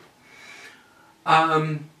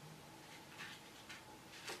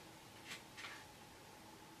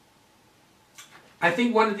 I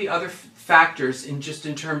think one of the other factors in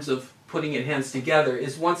terms of putting your hands together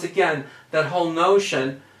is, once again, that whole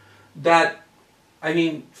notion that, I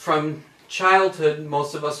mean, from childhood,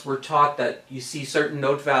 most of us were taught that you see certain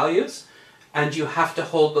note values and you have to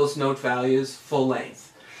hold those note values full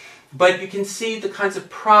length. But you can see the kinds of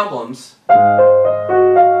problems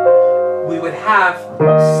we would have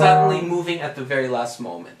suddenly moving at the very last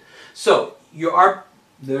moment. So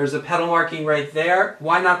there's a pedal marking right there.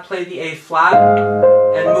 Why not play the A flat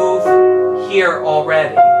and move here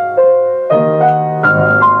already?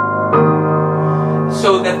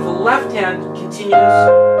 So that the left hand continues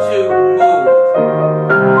to move.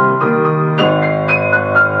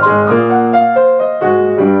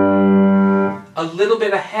 A little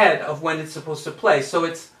bit ahead of when it's supposed to play. So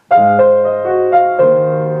it's...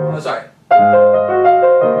 Oh, sorry.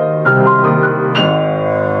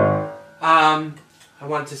 I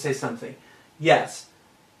wanted to say something. Yes.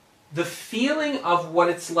 The feeling of what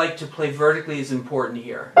it's like to play vertically is important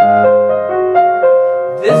here.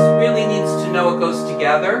 This really needs to know it goes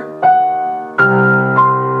together,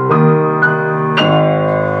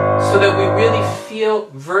 so that we really feel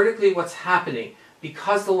vertically what's happening,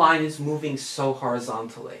 because the line is moving so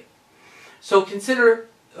horizontally. So consider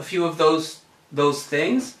a few of those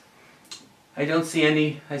things. I don't see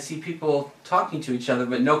any, I see people talking to each other,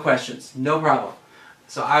 but no questions, no problem.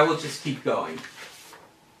 So I will just keep going.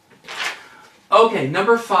 Okay,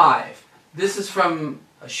 number 5. This is from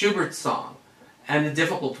a Schubert song, and a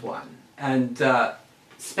difficult one. And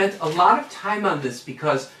spent a lot of time on this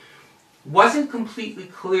because it wasn't completely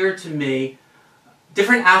clear to me.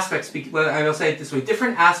 Different aspects, well, I will say it this way,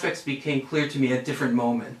 different aspects became clear to me at different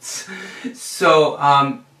moments. So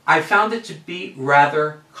I found it to be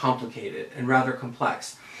rather complicated and rather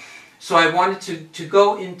complex. So I wanted to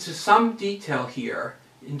go into some detail here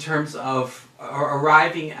in terms of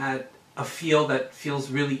arriving at a feel that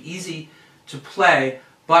feels really easy to play,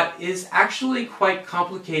 but is actually quite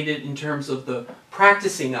complicated in terms of the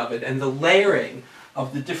practicing of it and the layering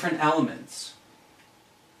of the different elements.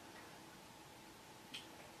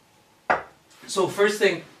 So first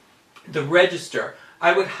thing, the register.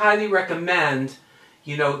 I would highly recommend,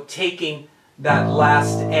 taking that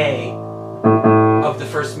last A of the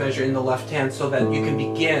first measure in the left hand so that you can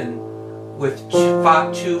begin with 2,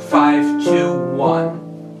 5, 2,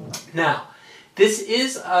 1. Now, this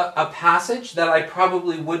is a passage that I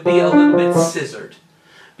probably would be a little bit scissored,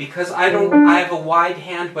 because I have a wide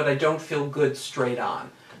hand, but I don't feel good straight on.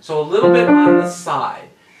 So a little bit on the side.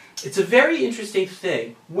 It's a very interesting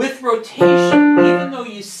thing. With rotation, even though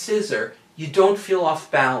you scissor, you don't feel off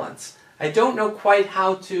balance. I don't know quite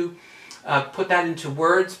how to put that into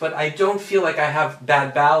words, but I don't feel like I have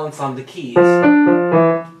bad balance on the keys.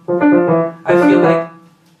 I feel like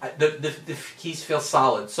the keys feel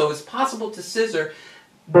solid. So it's possible to scissor.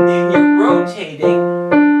 When you're rotating,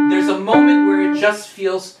 there's a moment where it just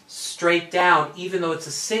feels straight down, even though it's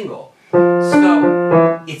a single.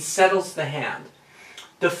 So it settles the hand.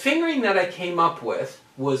 The fingering that I came up with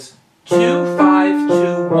was 2, 5,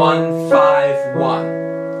 2, 1, 5,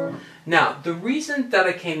 1. Now, the reason that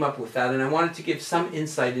I came up with that, and I wanted to give some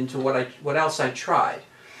insight into what else I tried,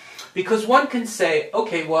 because one can say,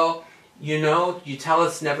 okay, well, you tell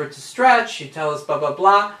us never to stretch, you tell us blah, blah,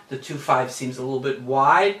 blah, the 2, 5 seems a little bit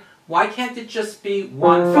wide. Why can't it just be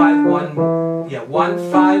 1, 5, 1,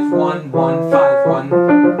 1, 5, 1, 1, 5, 1.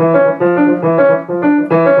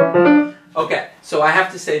 Okay, so I have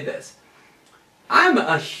to say this. I'm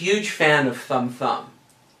a huge fan of thumb-thumb.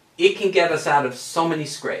 It can get us out of so many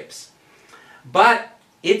scrapes. But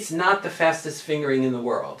it's not the fastest fingering in the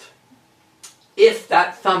world. If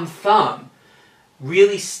that thumb-thumb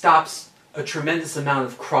really stops a tremendous amount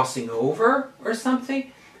of crossing over or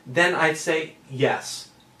something, then I'd say yes,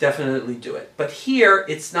 definitely do it. But here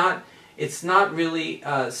it's not really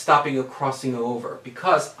stopping a crossing over,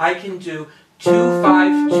 because I can do 2,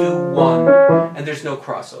 5, 2, 1, and there's no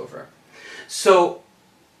crossover. So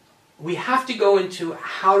we have to go into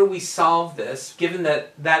how do we solve this, given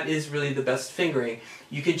that that is really the best fingering.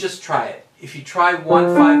 You can just try it. If you try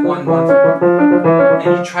 1, 5, 1, 1,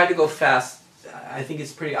 and you try to go fast, I think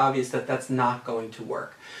it's pretty obvious that that's not going to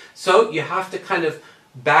work. So you have to kind of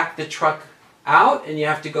back the truck out, and you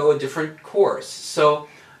have to go a different course. So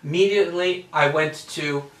immediately I went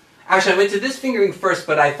to, Actually, I went to this fingering first,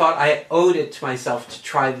 but I thought I owed it to myself to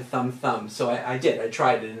try the thumb-thumb. So I did. I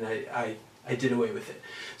tried it, and I did away with it.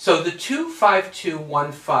 So the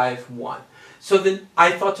 2-5-2-1-5-1. So then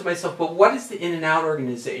I thought to myself, well, what is the in and out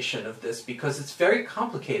organization of this? Because it's very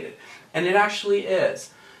complicated. And it actually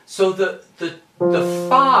is. So the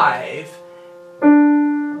 5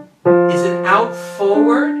 is an out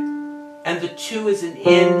forward, and the 2 is an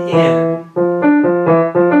in.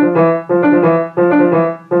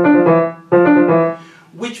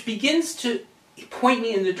 Which begins to point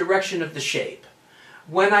me in the direction of the shape.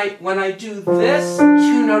 When I do this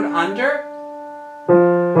 2-note under,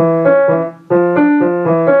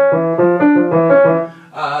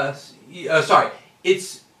 sorry,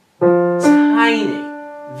 it's tiny,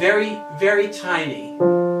 very, very tiny.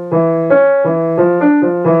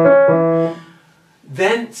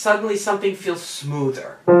 Then suddenly something feels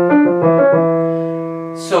smoother.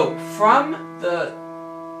 So from the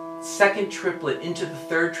second triplet into the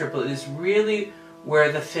third triplet is really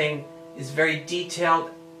where the thing is very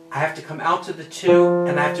detailed. I have to come out to the 2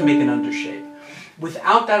 and I have to make an undershape.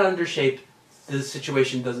 Without that undershape, the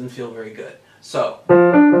situation doesn't feel very good. So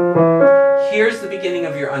here's the beginning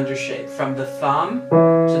of your undershape, from the thumb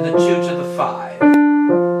to the 2 to the 5.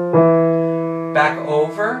 Back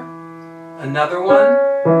over, another one,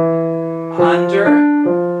 under.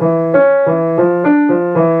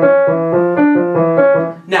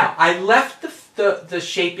 Now, I left the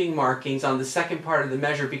shaping markings on the second part of the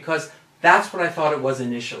measure because that's what I thought it was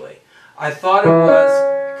initially. I thought it was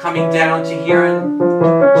coming down to here and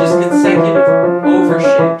just consecutive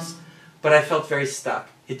overshapes, but I felt very stuck.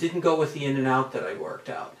 It didn't go with the in and out that I worked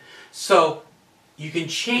out. So you can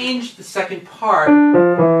change the second part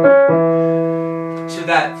to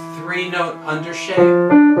that 3-note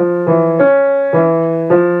undershape.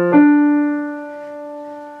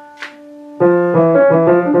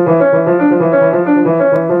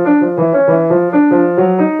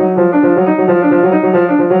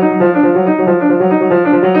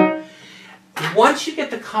 Once you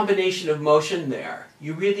get the combination of motion there,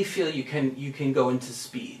 you really feel you can go into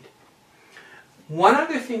speed. One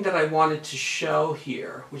other thing that I wanted to show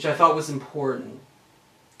here, which I thought was important,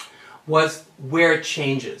 was where it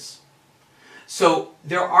changes. So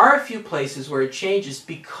there are a few places where it changes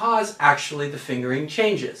because actually the fingering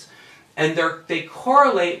changes. And they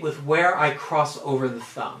correlate with where I cross over the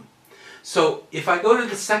thumb. So if I go to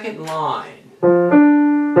the second line,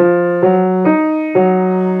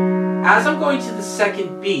 as I'm going to the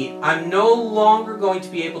second beat, I'm no longer going to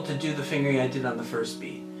be able to do the fingering I did on the first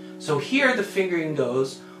beat. So here the fingering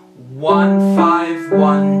goes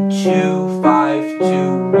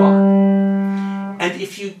 1-5-1-2-5-2-1. And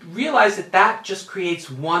if you realize that that just creates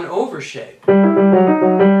one overshape,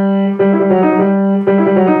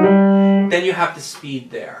 then you have the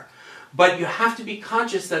speed there. But you have to be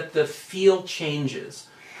conscious that the feel changes.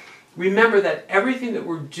 Remember that everything that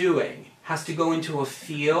we're doing has to go into a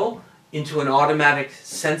feel, into an automatic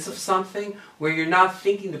sense of something, where you're not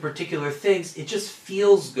thinking the particular things. It just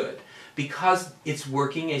feels good because it's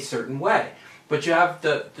working a certain way. But you have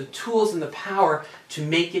the tools and the power to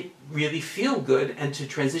make it really feel good and to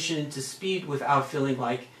transition into speed without feeling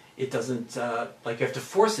like it doesn't, like you have to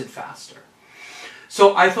force it faster.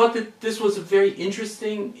 So I thought that this was a very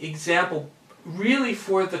interesting example, really,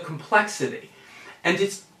 for the complexity. And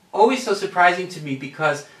it's always so surprising to me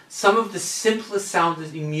because some of the simplest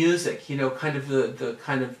sounding music, you know, kind of the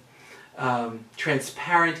kind of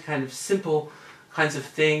transparent, kind of simple kinds of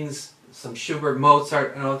things, some Schubert,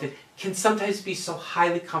 Mozart, and all that, can sometimes be so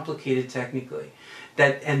highly complicated technically,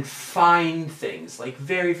 and fine things, like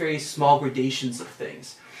very, very small gradations of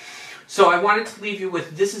things. So I wanted to leave you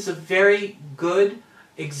with, this is a very good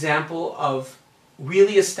example of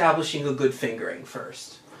really establishing a good fingering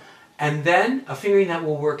first. And then a fingering that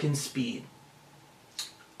will work in speed.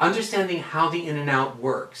 Understanding how the in and out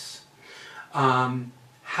works.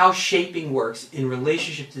 How shaping works in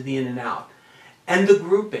relationship to the in and out. And the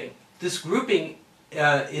grouping. This grouping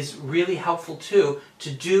is really helpful too, to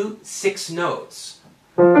do 6 notes.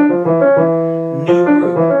 New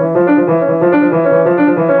group.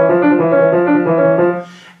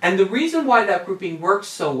 And the reason why that grouping works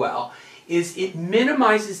so well is it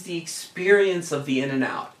minimizes the experience of the in and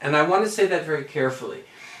out. And I want to say that very carefully.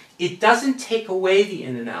 It doesn't take away the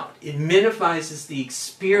in and out. It minimizes the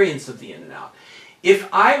experience of the in and out. If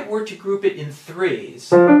I were to group it in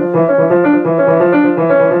 3s,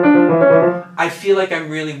 I feel like I'm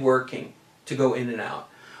really working to go in and out.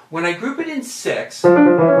 When I group it in 6,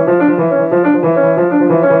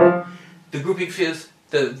 the grouping feels,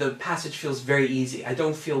 the passage feels very easy. I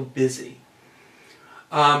don't feel busy.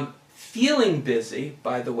 feeling busy,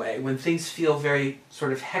 by the way, when things feel very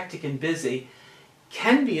sort of hectic and busy,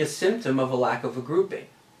 can be a symptom of a lack of a grouping,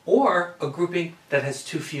 or a grouping that has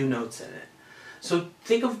too few notes in it. So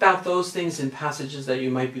think about those things in passages that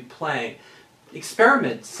you might be playing.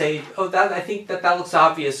 Experiment. Say, oh, I think that looks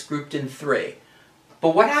obvious grouped in 3.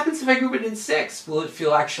 But what happens if I group it in 6? Will it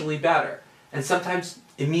feel actually better? And sometimes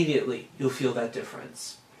immediately you'll feel that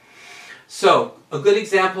difference. So a good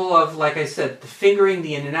example of, like I said, the fingering,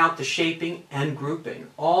 the in and out, the shaping, and grouping,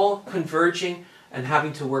 all converging and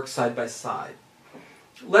having to work side by side.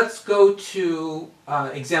 Let's go to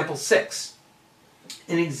example 6.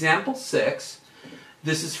 In example 6,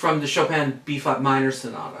 this is from the Chopin B-flat minor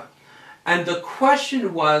sonata. And the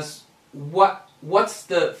question was, what's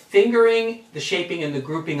the fingering, the shaping, and the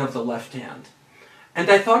grouping of the left hand? And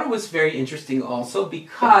I thought it was very interesting also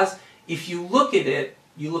because if you look at it,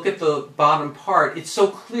 you look at the bottom part, it so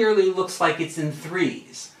clearly looks like it's in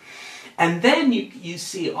 3s. And then you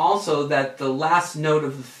see also that the last note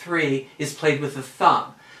of the 3 is played with the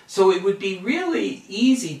thumb. So it would be really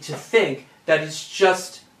easy to think that it's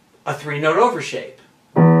just a 3-note overshape.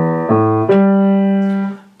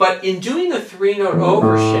 But in doing a 3-note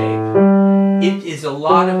overshape, it is a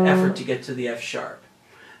lot of effort to get to the F sharp.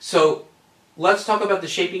 So let's talk about the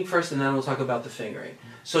shaping first, and then we'll talk about the fingering.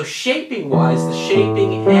 So shaping-wise, the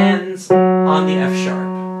shaping ends on the F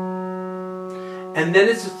sharp. And then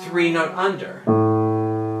it's a 3-note under.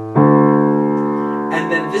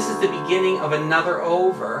 And then this is the beginning of another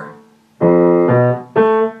over,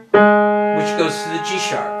 which goes to the G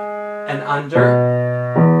sharp. And under,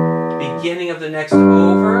 beginning of the next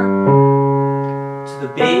over, to the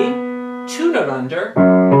B, 2-note under.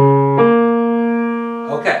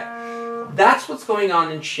 Okay, that's what's going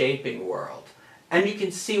on in shaping world. And you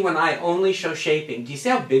can see when I only show shaping, do you see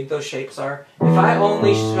how big those shapes are? If I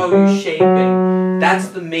only show you shaping, that's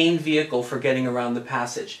the main vehicle for getting around the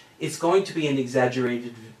passage. It's going to be an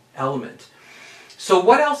exaggerated element. So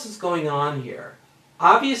what else is going on here?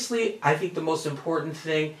 Obviously, I think the most important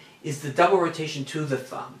thing is the double rotation to the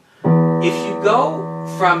thumb. If you go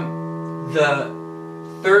from the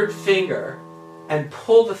 3rd finger and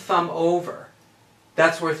pull the thumb over,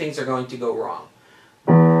 that's where things are going to go wrong.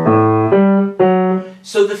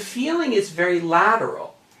 So the feeling is very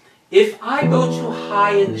lateral. If I go too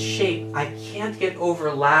high in the shape, I can't get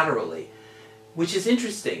over laterally, which is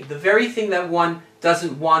interesting. The very thing that one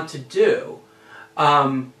doesn't want to do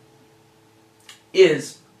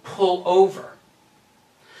is pull over.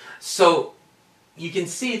 So you can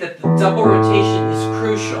see that the double rotation is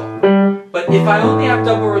crucial. But if I only have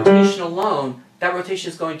double rotation alone, that rotation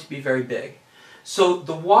is going to be very big. So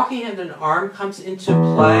the walking hand and arm comes into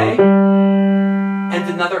play, and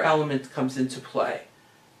another element comes into play.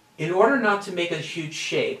 In order not to make a huge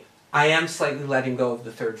shape, I am slightly letting go of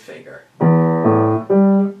the 3rd finger.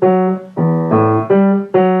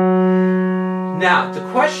 Now, the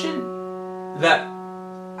question that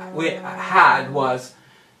we had was,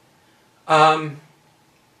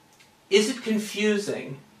 is it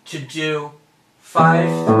confusing to do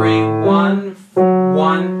 5, 3, 1,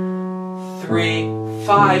 1, 3,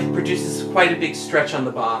 5 produces quite a big stretch on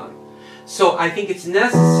the bottom. So I think it's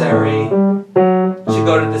necessary to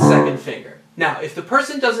go to the 2nd finger. Now, if the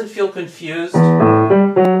person doesn't feel confused,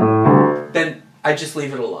 then I just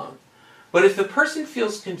leave it alone. But if the person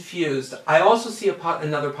feels confused, I also see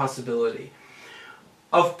another possibility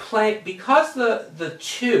of playing, because the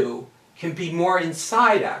 2 can be more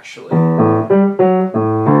inside actually,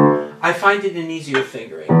 I find it an easier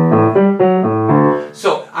fingering.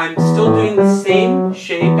 So I'm still doing the same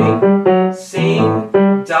shaping, same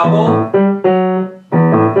double,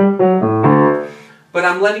 but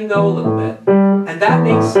I'm letting go a little bit. And that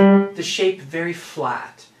makes the shape very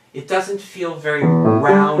flat. It doesn't feel very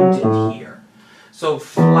rounded here. So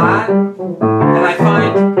flat, and I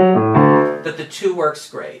find that the 2 works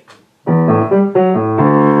great.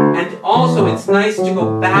 And also it's nice to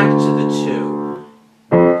go back to the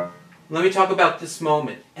 2. Let me talk about this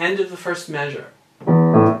moment. End of the 1st measure.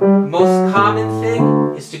 Most common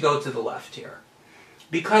thing is to go to the left here,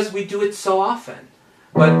 because we do it so often.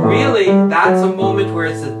 But really, that's a moment where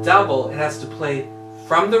it's a double. It has to play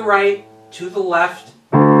from the right to the left,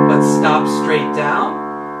 but stop straight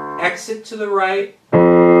down, exit to the right,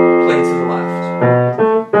 play to the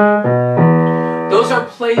left. Those are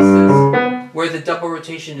places where the double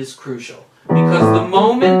rotation is crucial, because the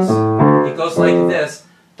moment it goes like this,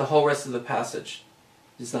 the whole rest of the passage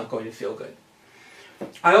is not going to feel good.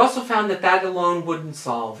 I also found that that alone wouldn't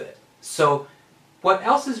solve it. So what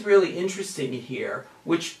else is really interesting here,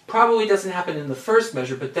 which probably doesn't happen in the 1st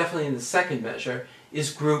measure, but definitely in the 2nd measure,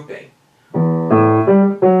 is grouping.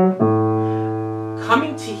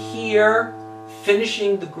 coming to here,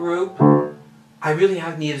 finishing the group, I really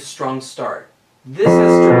need a strong start. This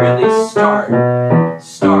has to really start.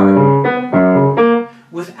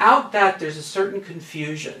 Without that, there's a certain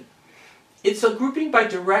confusion. It's a grouping by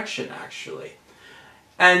direction, actually.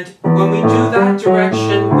 And when we do that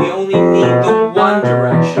direction, we only need the one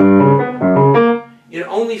direction. It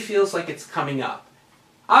only feels like it's coming up.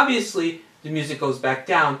 Obviously, the music goes back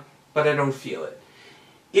down, but I don't feel it.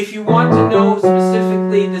 If you want to know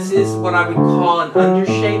specifically, this is what I would call an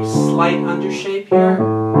undershape, slight undershape here.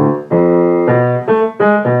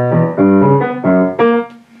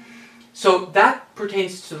 So that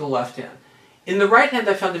pertains to the left hand. In the right hand,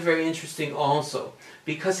 I found it very interesting also,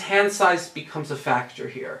 because hand size becomes a factor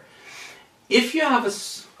here. If you have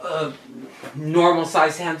a normal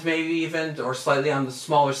sized hand, maybe even, or slightly on the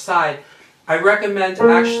smaller side, I recommend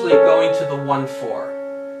actually going to the 1/4.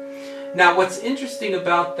 Now, what's interesting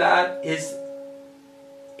about that is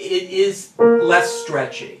it is less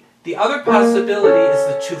stretchy. The other possibility is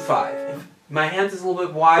the 2/5. If my hand is a little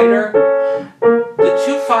bit wider, the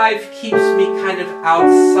 2/5 keeps me kind of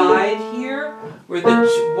outside here, where the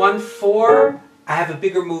 1/4, I have a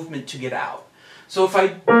bigger movement to get out. So if I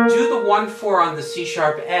do the 1/4 on the C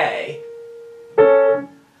sharp A,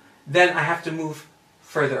 then I have to move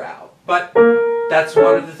further out. But that's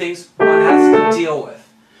one of the things one has to deal with.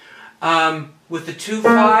 With the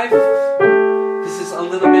 2/5, this is a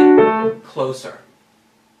little bit closer.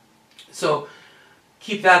 So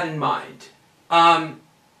keep that in mind.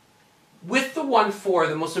 With the 1/4,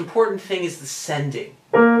 the most important thing is the sending.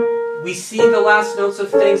 We see the last notes of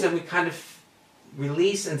things and we kind of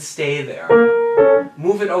release and stay there.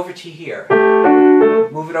 Move it over to here.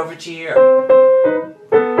 Move it over to here.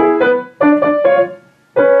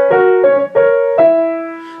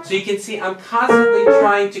 So you can see I'm constantly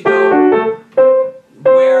trying to go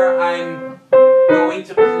where I'm going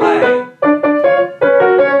to play.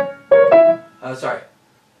 Sorry.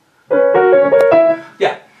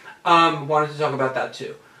 Yeah, wanted to talk about that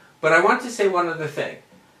too. But I want to say one other thing.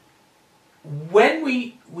 When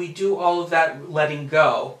we do all of that letting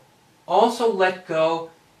go, also let go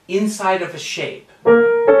inside of a shape.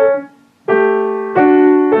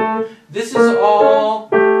 This is all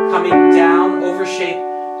coming down over shape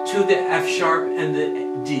to the F sharp and the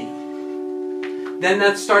D. Then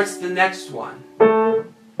that starts the next one,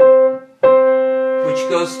 which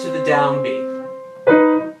goes to the downbeat.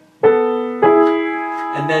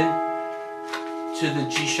 And then to the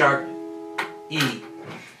G sharp E.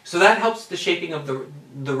 So that helps the shaping of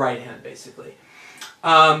the right hand, basically.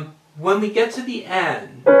 When we get to the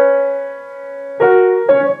end,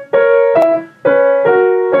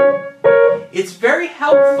 it's very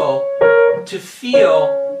helpful to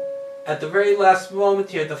feel at the very last moment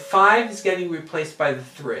here, the 5 is getting replaced by the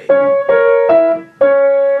 3.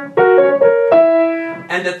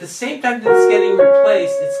 And at the same time that it's getting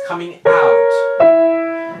replaced, it's coming out.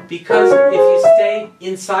 Because if you stay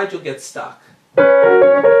inside, you'll get stuck.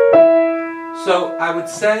 So I would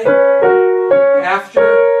say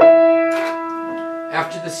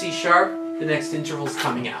after the C sharp, the next interval is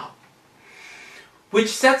coming out. Which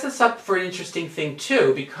sets us up for an interesting thing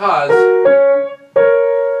too, because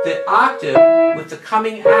the octave, with the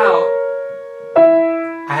coming out,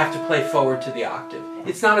 I have to play forward to the octave.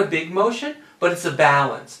 It's not a big motion, but it's a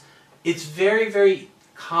balance. It's very, very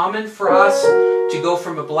common for us to go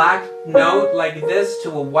from a black note like this to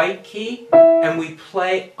a white key, and we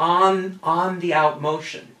play on the out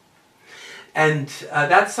motion. And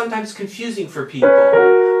that's sometimes confusing for people,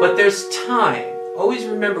 but there's time. Always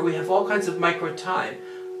remember, we have all kinds of micro time.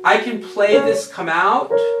 I can play this come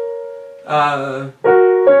out,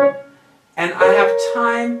 and I have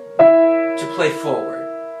time to play forward.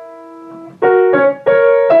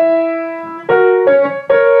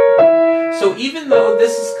 So even though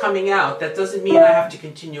this is coming out, that doesn't mean I have to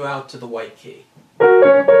continue out to the white key.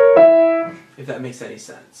 If that makes any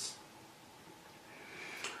sense.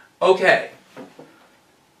 Okay.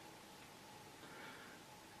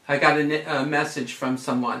 I got a message from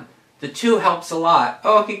someone. The 2 helps a lot.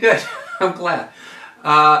 Oh, okay, good. I'm glad.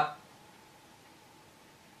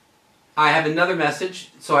 I have another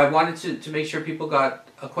message, so I wanted to make sure people got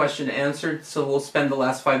a question answered, so we'll spend the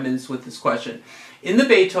last 5 minutes with this question. In the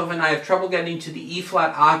Beethoven, I have trouble getting to the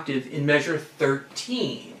E-flat octave in measure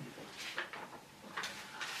 13.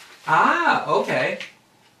 Ah, okay.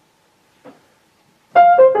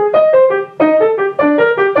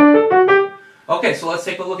 Okay, so let's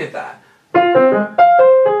take a look at that.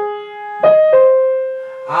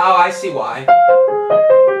 Oh, I see why.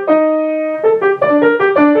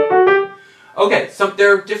 Okay, so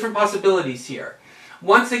there are different possibilities here.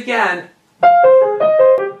 Once again,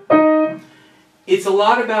 It's a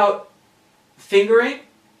lot about fingering,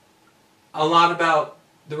 a lot about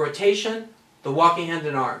the rotation, the walking hand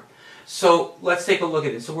and arm. So let's take a look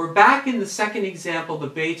at it. So we're back in the second example, the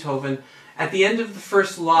Beethoven. At the end of the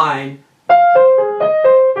first line, I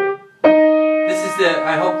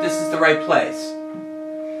hope this is the right place.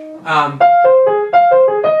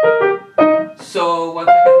 So one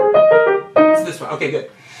second. It's this one. Okay,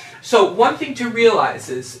 good. So one thing to realize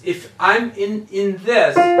is if I'm in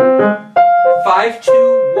this 5,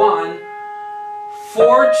 2, 1,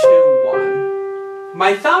 4, 2, 1,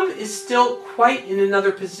 my thumb is still quite in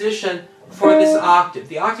another position for this octave.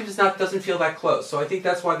 The octave doesn't feel that close, so I think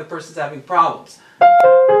that's why the person's having problems.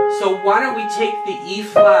 So why don't we take the E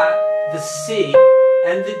flat, the C,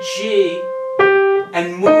 and the G,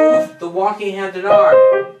 and move the walking hand and arm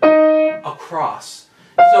across.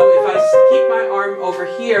 So if I keep my arm over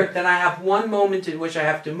here, then I have one moment in which I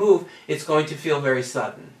have to move. It's going to feel very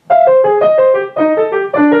sudden.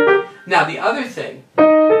 Now the other thing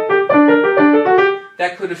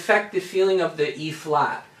that could affect the feeling of the E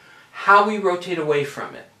flat, how we rotate away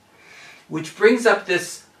from it, which brings up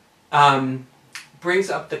this, brings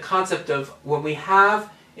up the concept of when we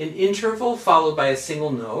have an interval followed by a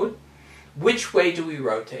single note, which way do we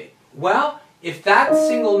rotate? Well, if that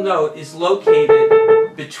single note is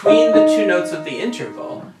located between the two notes of the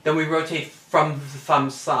interval, then we rotate from the thumb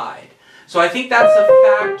side. So I think that's a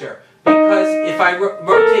factor, because if I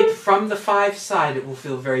rotate from the 5 side, it will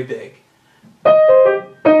feel very big.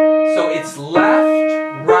 So it's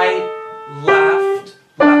left, right, left,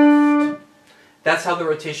 left. That's how the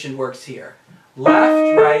rotation works here.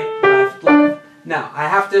 Left, right, left, left. Now, I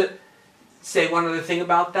have to say one other thing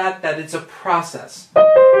about that, that it's a process.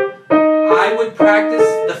 I would practice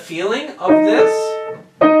the feeling of this,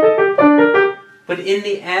 but in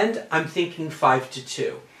the end, I'm thinking 5 to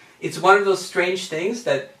 2. It's one of those strange things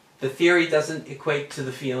that the theory doesn't equate to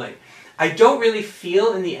the feeling. I don't really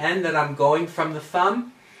feel in the end that I'm going from the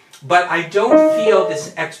thumb, but I don't feel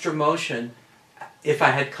this extra motion if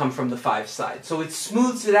I had come from the 5 side. So it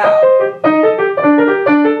smooths it out.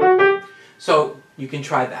 So you can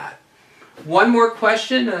try that. One more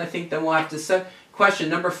question, and I think then we'll have to set. Question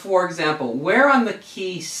number 4 example. Where on the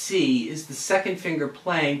key C is the second finger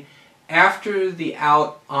playing after the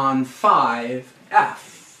out on 5,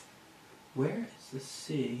 F? Where is the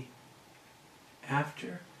C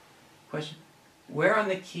after? Question. Where on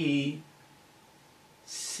the key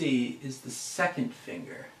C is the second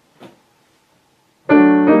finger?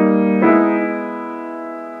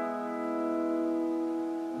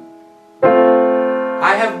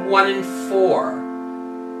 I have 1 and 4.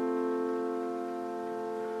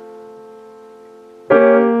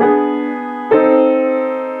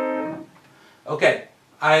 Okay,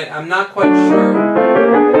 I'm not quite sure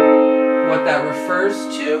what that refers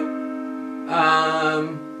to.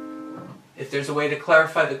 If there's a way to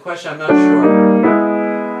clarify the question, I'm not sure.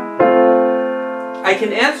 I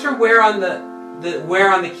can answer where on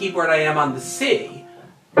the keyboard I am on the C.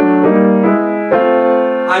 I'm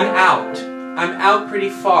out. I'm out pretty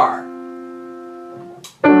far.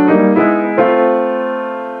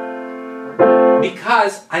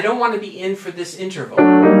 Because I don't want to be in for this interval.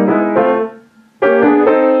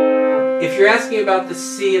 If you're asking about the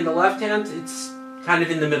C in the left hand, it's kind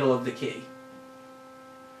of in the middle of the key.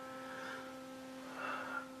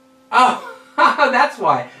 Oh, that's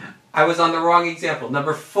why I was on the wrong example.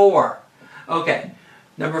 Number 4. Okay,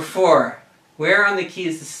 number 4. Where on the key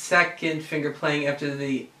is the second finger playing after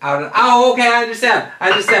the out and... Oh, okay, I understand.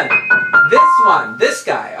 I understand. This one, this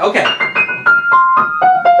guy. Okay.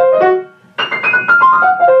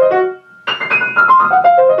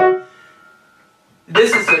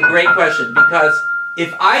 This is a great question, because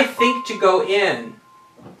if I think to go in,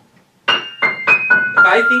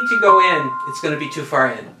 it's going to be too far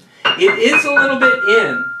in. It is a little bit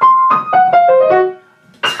in.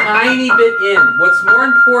 Tiny bit in. What's more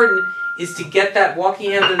important is to get that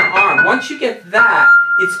walking hand and arm. Once you get that,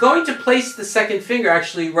 it's going to place the second finger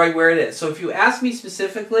actually right where it is. So if you ask me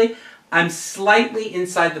specifically, I'm slightly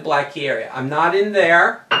inside the black key area. I'm not in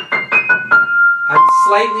there. I'm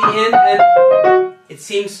slightly in, and it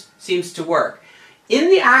seems to work. In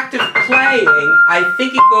the act of playing, I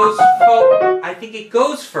think it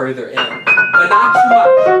goes further in, but not too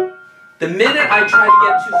much. The minute I try to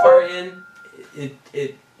get too far in,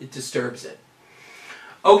 it disturbs it.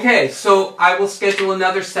 Okay, so I will schedule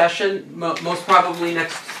another session, most probably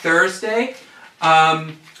next Thursday.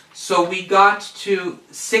 So we got to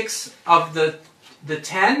 6 of the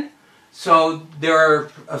 10. So there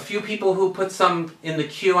are a few people who put some in the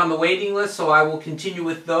queue on the waiting list, so I will continue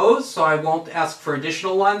with those, so I won't ask for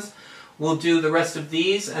additional ones. we'll do the rest of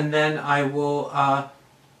these, and then I will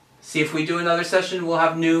see if we do another session. We'll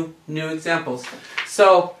have new examples.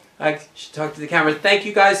 So I should talk to the camera. Thank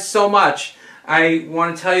you guys so much. I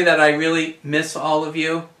want to tell you that I really miss all of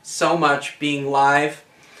you so much being live.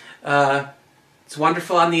 It's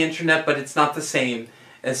wonderful on the internet, but it's not the same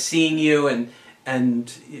as seeing you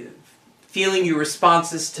and feeling your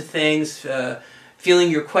responses to things,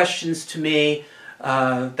 feeling your questions to me,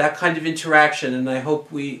 that kind of interaction. And I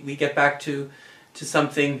hope we get back to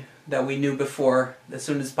something that we knew before as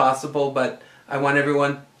soon as possible. But I want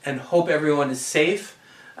everyone and hope everyone is safe.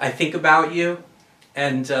 I think about you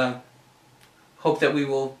and hope that we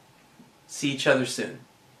will see each other soon.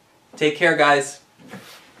 Take care, guys.